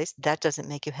a choice, that doesn't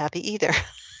make you happy either.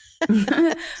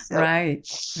 So, Right,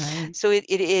 right. so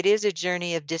it is a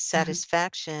journey of Uh-huh.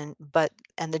 dissatisfaction,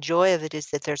 and the joy of it is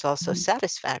that there's also Mhm.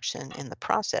 satisfaction in the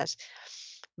process.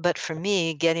 But for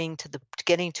me, getting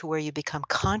to where you become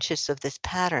conscious of this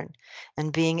pattern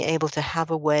and being able to have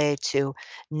a way to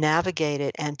navigate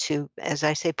it and to, as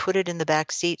I say, put it in the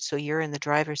back seat so you're in the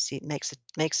driver's seat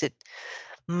makes it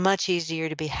much easier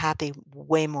to be happy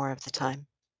way more of the time.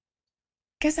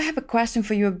 Guess I have a question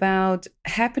for you about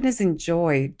happiness and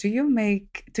joy. Do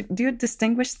you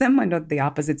distinguish them? I know the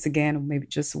opposites again, or maybe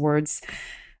just words,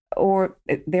 or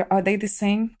are they the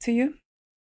same to you?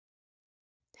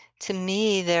 To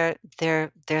me, they're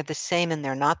the same and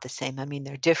they're not the same. I mean,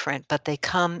 they're different, but they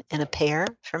come in a pair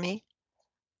for me.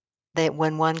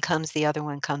 When one comes, the other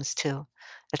one comes too.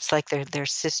 It's like they're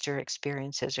sister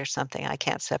experiences or something. I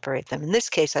can't separate them. In this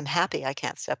case, I'm happy I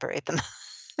can't separate them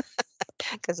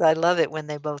because I love it when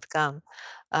they both come.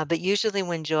 But usually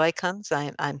when joy comes,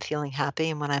 I'm feeling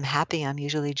happy, and when I'm happy, I'm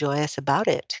usually joyous about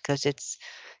it because it's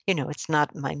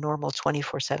not my normal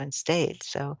 24/7 state.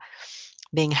 So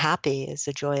being happy is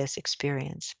a joyous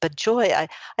experience. But I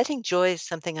think joy is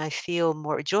something I feel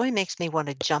more. Joy makes me want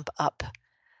to jump up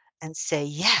and say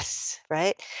yes,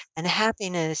 right? And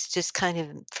happiness just kind of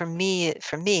for me,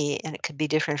 and it could be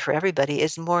different for everybody,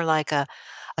 is more like a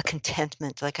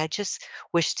contentment. Like I just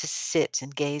wish to sit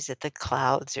and gaze at the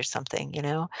clouds or something.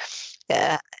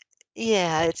 Yeah,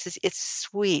 yeah, it's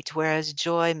sweet. Whereas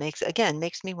joy makes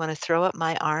me want to throw up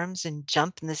my arms and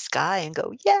jump in the sky and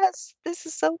go, yes, this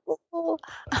is so cool.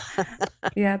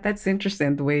 Yeah, that's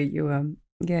interesting the way you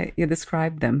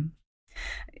describe them.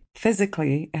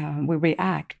 Physically, we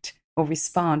react or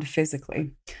respond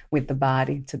physically with the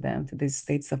body to them, to these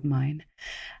states of mind.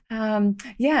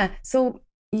 Yeah, so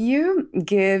you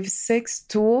give 6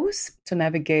 tools to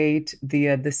navigate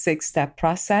the 6-step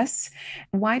process.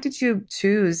 Why did you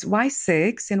choose? Why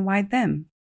 6 and why them?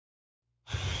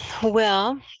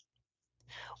 Well,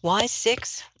 why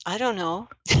six? I don't know.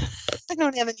 I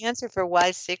don't have an answer for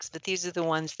why six, but these are the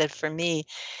ones that for me,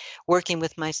 working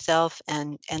with myself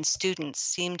and students,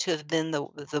 seem to have been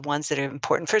the ones that are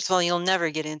important. First of all, you'll never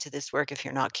get into this work if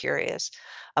you're not curious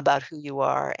about who you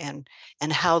are and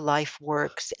how life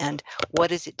works and what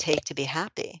does it take to be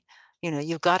happy.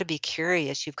 You've got to be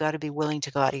curious. You've got to be willing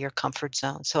to go out of your comfort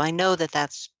zone. So I know that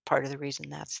that's part of the reason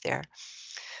that's there.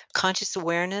 Conscious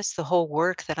awareness, the whole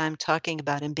work that I'm talking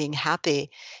about in being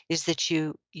happy is that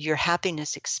your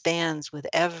happiness expands with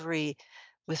every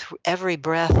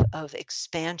breath of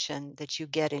expansion that you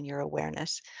get in your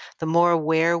awareness. The more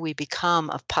aware we become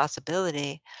of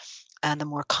possibility, and the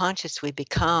more conscious we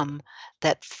become,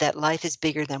 that life is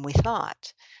bigger than we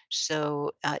thought.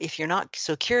 So if you're not,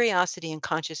 so curiosity and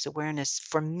conscious awareness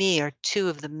for me are two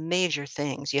of the major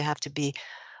things. You have to be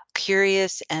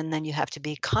curious, and then you have to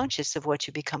be conscious of what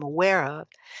you become aware of.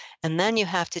 And then you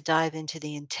have to dive into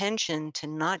the intention to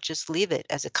not just leave it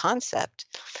as a concept,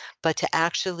 but to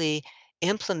actually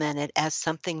implement it as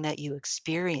something that you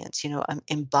experience,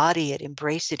 embody it,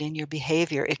 embrace it in your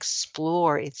behavior,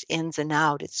 explore its ins and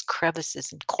out, its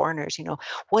crevices and corners.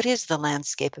 What is the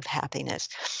landscape of happiness?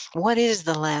 What is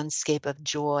the landscape of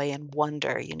joy and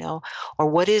wonder, or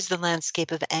what is the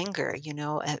landscape of anger,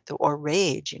 or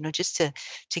rage, just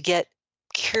to get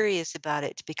curious about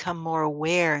it, to become more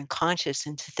aware and conscious,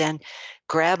 and to then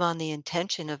grab on the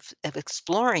intention of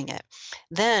exploring it.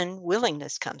 Then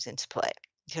willingness comes into play,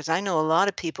 because I know a lot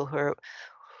of people who are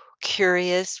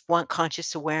curious, want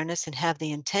conscious awareness, and have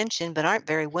the intention, but aren't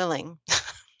very willing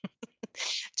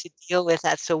to deal with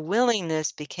that. So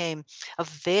willingness became a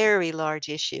very large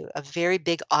issue, a very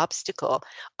big obstacle.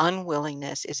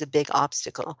 Unwillingness is a big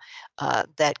obstacle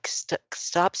that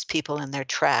stops people in their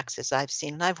tracks, as I've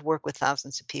seen. And I've worked with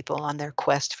thousands of people on their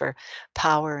quest for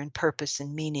power and purpose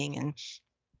and meaning, and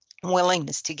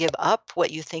willingness to give up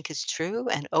what you think is true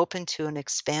and open to an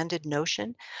expanded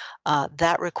notion.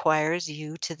 That requires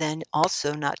you to then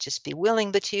also not just be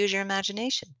willing, but to use your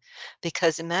imagination,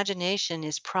 because imagination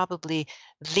is probably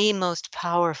the most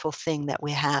powerful thing that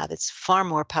we have. It's far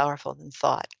more powerful than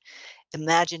thought.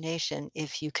 Imagination,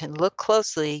 if you can look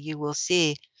closely, you will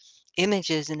see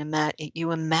images, and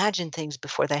you imagine things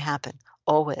before they happen.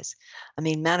 Always. I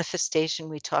mean, manifestation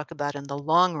we talk about in the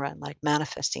long run, like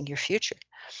manifesting your future.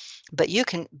 But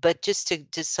just to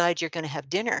decide you're going to have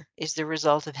dinner is the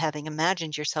result of having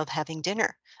imagined yourself having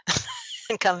dinner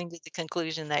and coming to the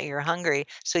conclusion that you're hungry,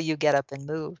 so you get up and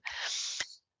move.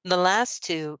 The last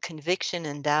two, conviction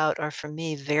and doubt, are for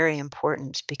me very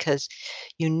important, because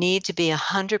you need to be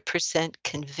 100%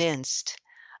 convinced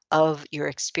of your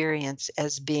experience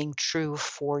as being true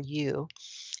for you.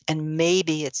 And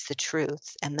maybe it's the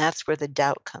truth, and that's where the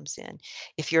doubt comes in.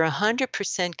 If you're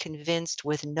 100% convinced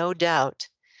with no doubt,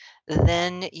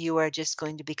 then you are just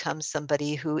going to become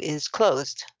somebody who is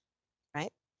closed,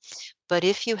 right? But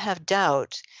if you have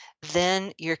doubt,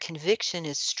 then your conviction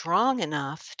is strong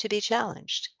enough to be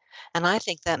challenged. And I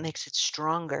think that makes it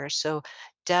stronger. So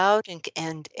doubt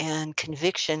and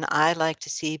conviction, I like to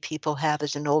see people have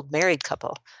as an old married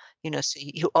couple. So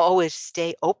you always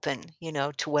stay open,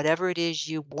 to whatever it is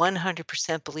you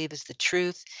 100% believe is the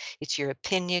truth. It's your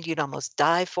opinion. You'd almost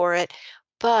die for it.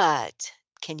 But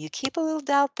can you keep a little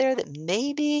doubt there that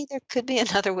maybe there could be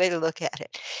another way to look at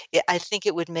it? I think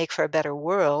it would make for a better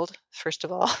world, first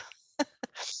of all.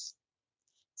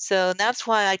 So that's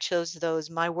why I chose those.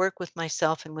 My work with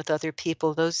myself and with other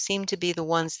people, those seem to be the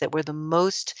ones that were the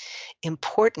most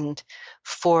important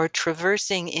for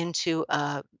traversing into,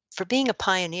 for being a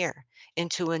pioneer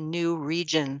into a new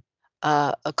region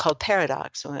called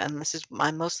paradox. And this is,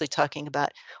 I'm mostly talking about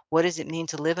what does it mean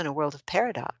to live in a world of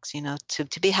paradox,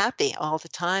 to be happy all the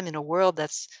time in a world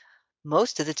that's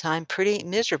most of the time pretty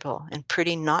miserable and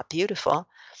pretty not beautiful.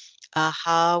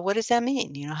 What does that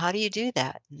mean? How do you do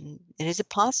that? And is it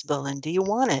possible? And do you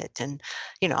want it? And,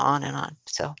 on and on.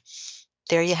 So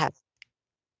there you have it.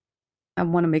 I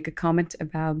want to make a comment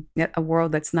about a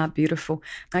world that's not beautiful.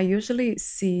 I usually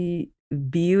see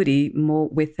beauty more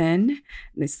within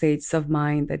the states of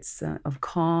mind that's of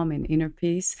calm and inner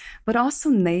peace, but also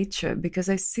nature, because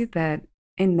I see that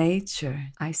in nature.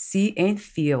 I see and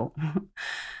feel.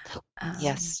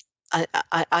 Yes.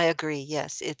 I agree.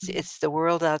 Yes, it's the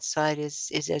world outside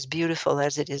is as beautiful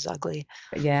as it is ugly.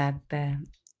 Yeah,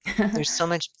 There's so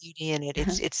much beauty in it.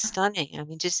 It's stunning. I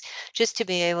mean, just to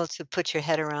be able to put your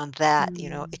head around that,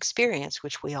 experience,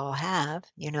 which we all have.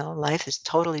 Life is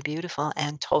totally beautiful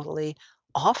and totally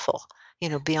awful.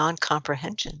 Beyond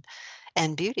comprehension,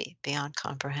 and beauty beyond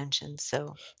comprehension.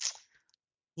 So,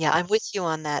 yeah, I'm with you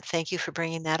on that. Thank you for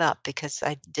bringing that up, because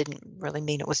I didn't really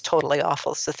mean it was totally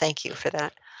awful. So, thank you for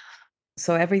that.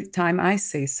 So every time I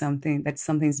say something that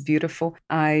something's beautiful,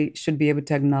 I should be able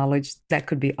to acknowledge that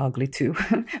could be ugly too,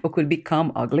 or could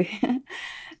become ugly.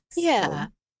 Yeah.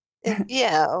 So,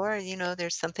 Yeah, or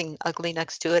there's something ugly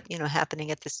next to it,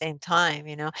 happening at the same time.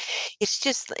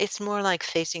 It's more like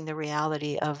facing the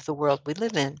reality of the world we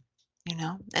live in.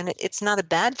 And it's not a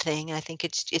bad thing. I think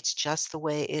it's just the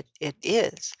way it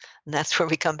is. And that's where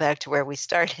we come back to where we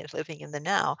started, living in the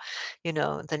now.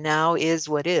 The now is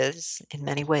what is in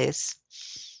many ways.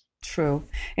 true.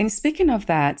 And speaking of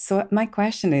that, so my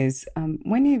question is,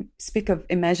 when you speak of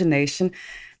imagination,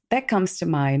 that comes to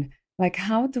mind. Like,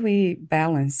 how do we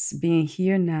balance being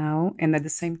here now and at the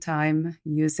same time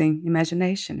using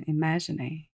imagination,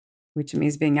 imagining, which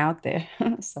means being out there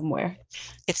somewhere?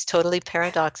 It's totally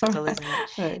paradoxical, isn't it?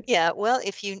 Right. Yeah, well,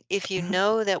 if you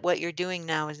know that what you're doing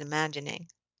now is imagining,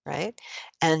 right?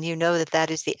 And you know that that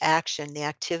is the action, the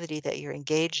activity that you're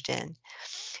engaged in,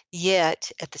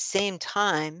 yet at the same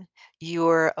time,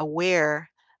 you're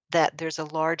aware that there's a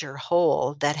larger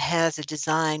whole that has a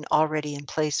design already in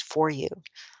place for you,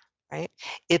 right?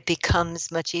 It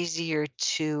becomes much easier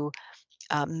to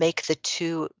make the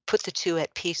two, put the two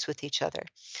at peace with each other.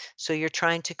 So you're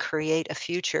trying to create a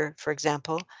future, for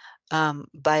example,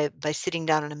 by sitting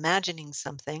down and imagining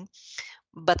something,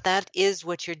 but that is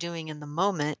what you're doing in the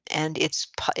moment, and it's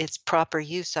proper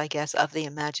use, I guess, of the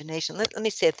imagination. Let me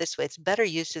say it this way: it's better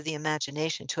use of the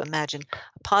imagination to imagine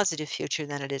a positive future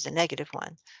than it is a negative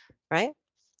one, right?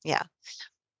 Yeah,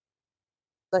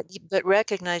 but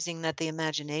recognizing that the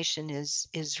imagination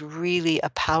is really a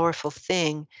powerful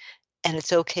thing, and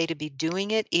it's okay to be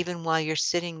doing it even while you're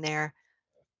sitting there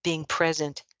being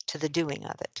present to the doing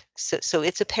of it. So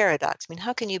it's a paradox. I mean,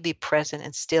 how can you be present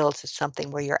and still to something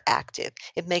where you're active?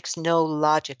 It makes no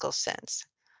logical sense,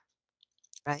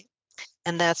 right?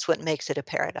 And that's what makes it a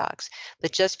paradox.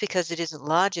 But just because it isn't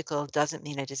logical doesn't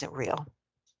mean it isn't real.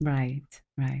 Right,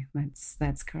 right.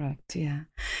 That's correct. Yeah.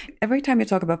 Every time you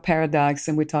talk about paradox,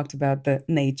 and we talked about the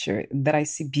nature, that I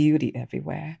see beauty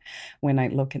everywhere when I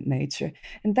look at nature.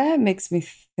 And that makes me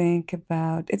think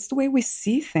about it's the way we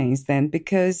see things then,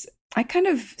 because I kind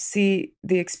of see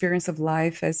the experience of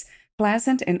life as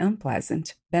pleasant and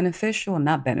unpleasant, beneficial and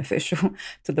not beneficial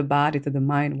to the body, to the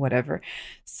mind, whatever.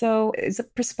 So it's the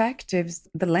perspectives,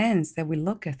 the lens that we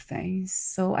look at things.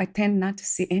 So I tend not to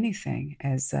see anything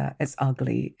as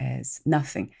ugly as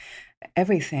nothing.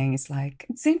 Everything is like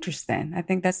it's interesting. I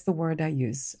think that's the word I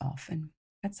use often.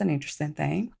 That's an interesting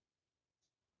thing.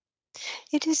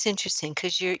 It is interesting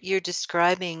because you're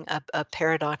describing a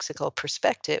paradoxical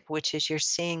perspective, which is you're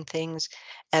seeing things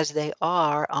as they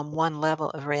are on one level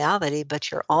of reality, but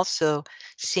you're also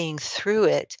seeing through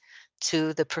it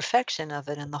to the perfection of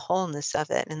it and the wholeness of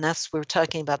it. And that's we were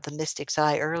talking about the mystic's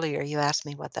eye earlier. You asked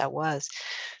me what that was.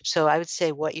 So I would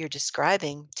say what you're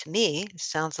describing to me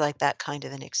sounds like that kind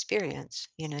of an experience.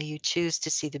 You know, you choose to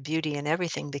see the beauty in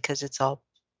everything because it's all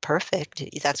perfect.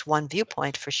 That's one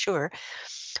viewpoint for sure,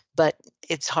 but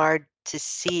it's hard to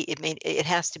see. I mean, it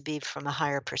has to be from a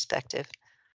higher perspective.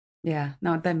 Yeah,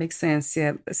 no, that makes sense.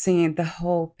 Yeah, seeing the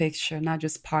whole picture, not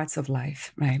just parts of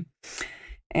life, right?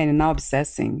 And not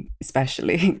obsessing,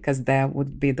 especially because that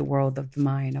would be the world of the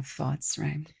mind of thoughts,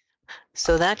 right?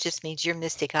 So that just means your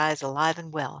mystic eye is alive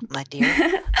and well, my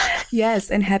dear. Yes,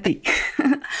 and happy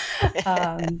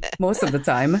most of the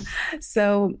time.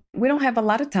 So we don't have a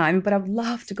lot of time, but I'd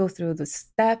love to go through the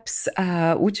steps.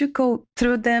 Would you go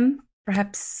through them,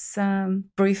 perhaps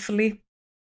briefly?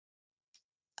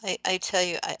 I tell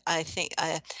you, I think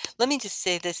let me just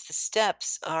say this: the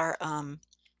steps are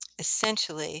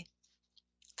essentially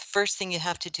the first thing you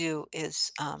have to do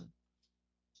is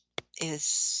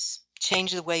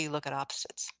change the way you look at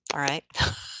opposites. All right.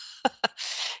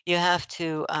 You have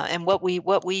to, and what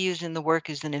we use in the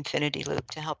work is an infinity loop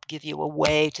to help give you a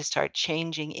way to start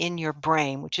changing in your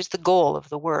brain, which is the goal of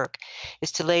the work,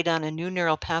 is to lay down a new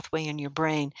neural pathway in your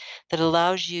brain that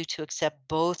allows you to accept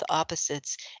both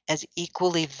opposites as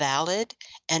equally valid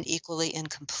and equally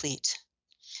incomplete.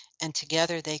 And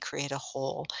together they create a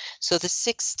whole. So the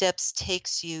 6 steps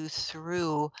takes you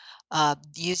through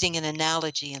using an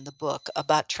analogy in the book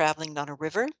about traveling on a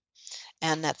river,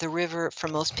 and that the river, for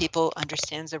most people,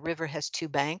 understands a river has 2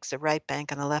 banks, a right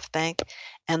bank and a left bank,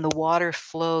 and the water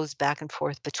flows back and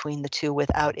forth between the 2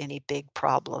 without any big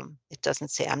problem. It doesn't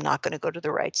say, "I'm not gonna go to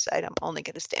the right side, I'm only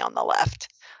gonna stay on the left,"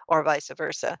 or vice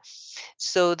versa.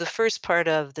 So the first part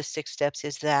of the 6 steps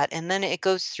is that, and then it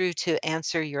goes through to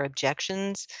answer your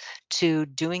objections to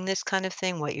doing this kind of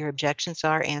thing, what your objections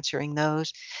are, answering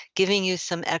those, giving you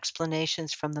some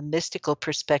explanations from the mystical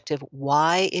perspective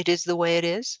why it is the way it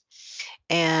is,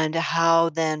 and how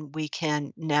then we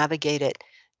can navigate it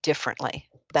differently,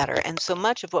 better. And so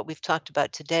much of what we've talked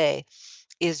about today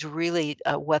is really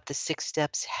what the 6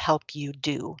 steps help you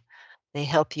do. They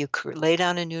help you lay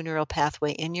down a new neural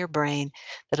pathway in your brain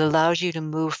that allows you to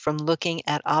move from looking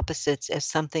at opposites as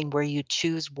something where you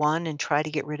choose one and try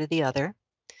to get rid of the other.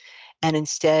 And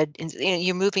instead,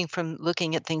 you're moving from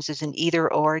looking at things as an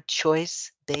either or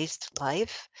choice based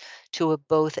life to a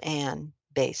both and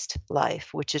based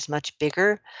life, which is much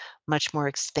bigger, much more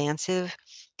expansive,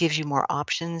 gives you more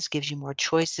options, gives you more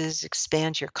choices,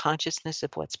 expands your consciousness of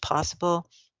what's possible,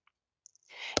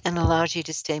 and allows you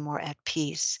to stay more at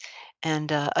peace.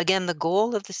 And again, the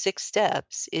goal of the 6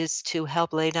 steps is to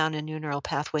help lay down a new neural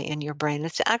pathway in your brain.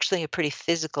 It's actually a pretty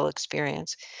physical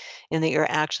experience in that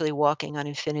you're actually walking on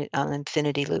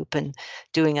infinity loop and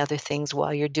doing other things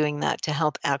while you're doing that to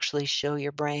help actually show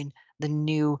your brain the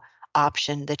new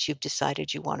option that you've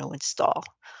decided you want to install,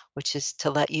 which is to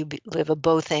let you live a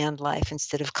both and life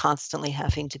instead of constantly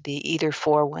having to be either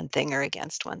for one thing or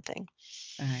against one thing.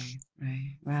 Right,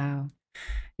 right. Wow.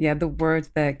 Yeah, the word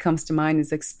that comes to mind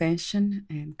is expansion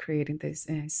and creating this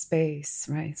space,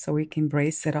 right? So we can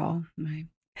embrace it all, right?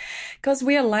 Because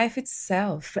we are life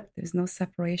itself. There's no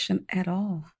separation at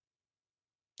all.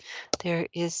 There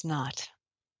is not.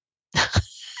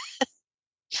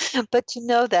 But to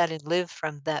know that and live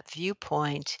from that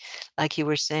viewpoint, like you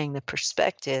were saying, the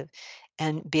perspective,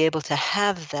 and be able to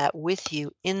have that with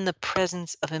you in the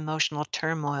presence of emotional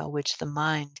turmoil, which the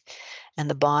mind and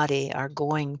the body are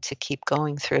going to keep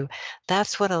going through,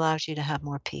 that's what allows you to have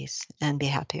more peace and be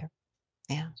happier.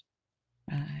 Yeah.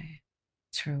 Right.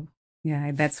 True.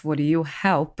 Yeah, that's what you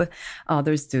help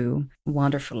others do.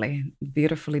 Wonderfully,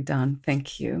 beautifully done.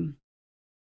 Thank you.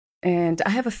 And I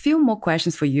have a few more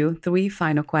questions for you, 3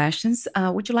 final questions.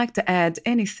 Would you like to add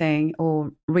anything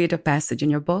or read a passage in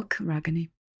your book,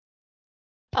 Ragini?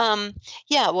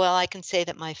 Yeah, well, I can say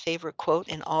that my favorite quote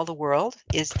in all the world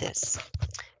is this.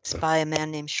 It's by a man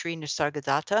named Sri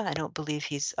Nisargadatta. I don't believe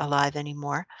he's alive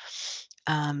anymore,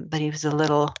 but he was a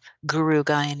little guru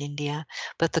guy in India.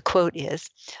 But the quote is,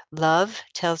 "Love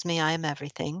tells me I am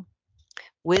everything.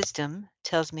 Wisdom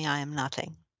tells me I am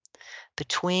nothing.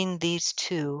 Between these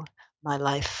two, my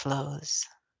life flows."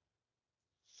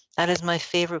 That is my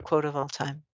favorite quote of all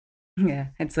time. Yeah,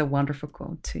 it's a wonderful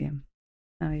quote to you.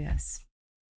 Oh, yes.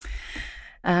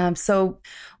 So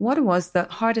what was the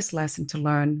hardest lesson to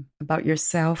learn about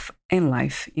yourself and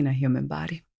life in a human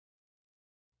body?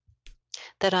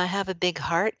 That I have a big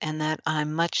heart and that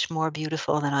I'm much more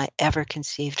beautiful than I ever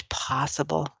conceived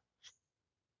possible.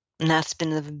 And that's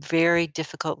been a very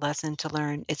difficult lesson to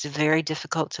learn. It's very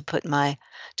difficult to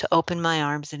open my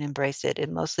arms and embrace it. It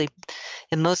mostly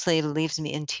leaves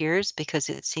me in tears because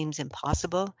it seems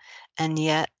impossible. And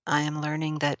yet I am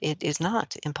learning that it is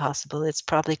not impossible. It's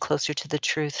probably closer to the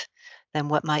truth than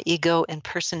what my ego and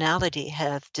personality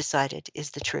have decided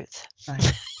is the truth.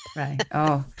 Right, right.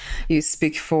 Oh, you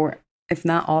speak for, if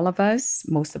not all of us,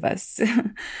 most of us.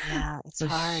 Yeah, it's for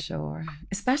hard. sure.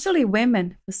 Especially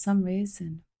women for some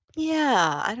reason.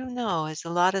 Yeah, I don't know. It's a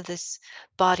lot of this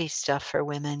body stuff for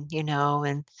women,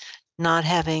 and not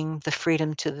having the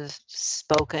freedom to have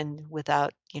spoken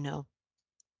without,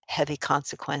 heavy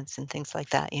consequence and things like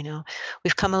that.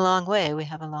 We've come a long way. We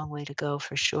have a long way to go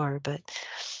for sure, but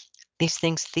these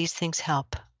things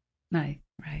help. Right,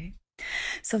 right.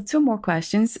 So 2 more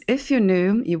questions. If you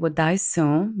knew you would die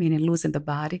soon, meaning losing the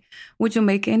body, would you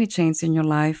make any change in your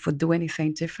life or do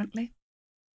anything differently?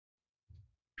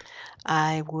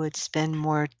 I would spend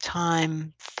more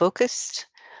time focused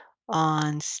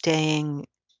on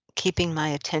keeping my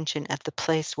attention at the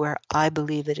place where I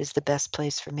believe it is the best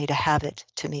place for me to have it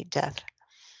to meet death.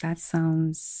 That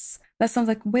sounds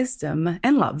like wisdom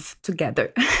and love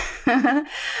together.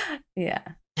 Yeah.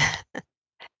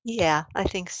 Yeah, I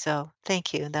think so.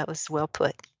 Thank you. That was well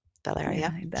put,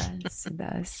 Valeria. Yeah, it does. It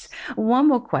does. One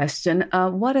more question.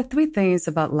 What are 3 things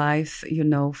about life you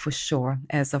know for sure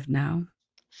as of now?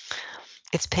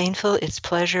 It's painful, it's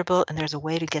pleasurable, and there's a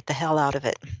way to get the hell out of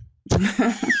it.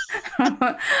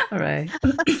 All right.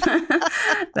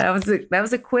 That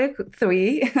was a quick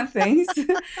 3 things.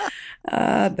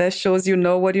 That shows you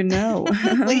know what you know.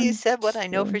 Well, you said what I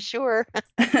know for sure.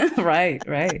 Right,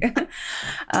 right.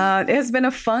 It has been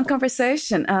a fun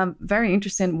conversation. Very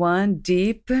interesting one,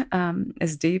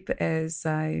 as deep as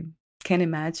I can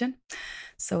imagine.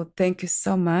 So thank you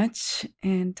so much.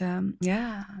 And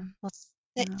yeah. Well,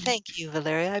 thank you,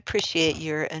 Valeria. I appreciate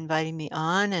your inviting me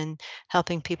on and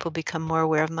helping people become more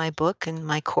aware of my book and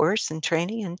my course and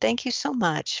training. And thank you so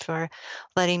much for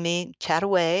letting me chat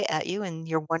away at you and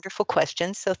your wonderful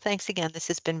questions. So thanks again. This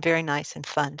has been very nice and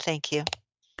fun. Thank you.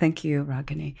 Thank you,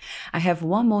 Ragini. I have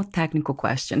one more technical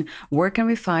question. Where can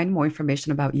we find more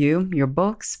information about you, your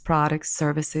books, products,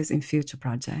 services, and future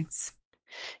projects?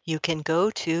 You can go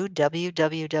to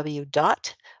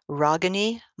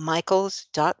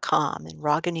www.raginimichaels.com, and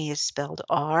Ragini is spelled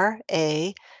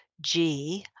Ragini,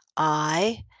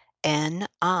 Ragini,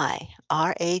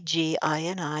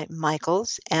 Michaels,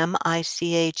 Michaels,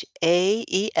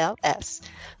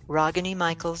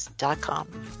 raginimichaels.com.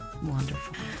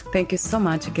 Wonderful. Thank you so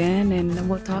much again, and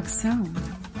we'll talk soon.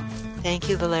 Thank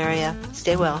you, Valeria.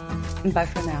 Stay well. Bye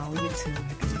for now. You too.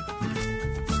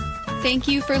 Thank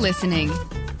you for listening.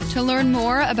 To learn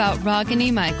more about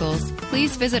Ragini Michaels,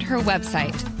 please visit her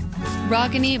website,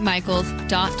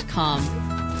 raginimichaels.com.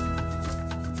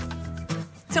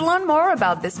 To learn more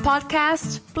about this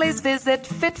podcast, please visit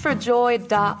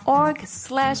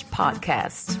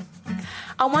fitforjoy.org/podcast.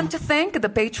 I want to thank the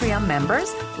Patreon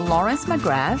members, Lawrence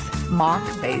McGrath, Mark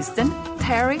Basden,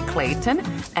 Terry Clayton,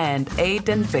 and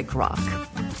Aidan Vickrock.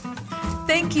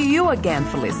 Thank you again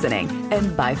for listening,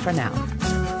 and bye for now.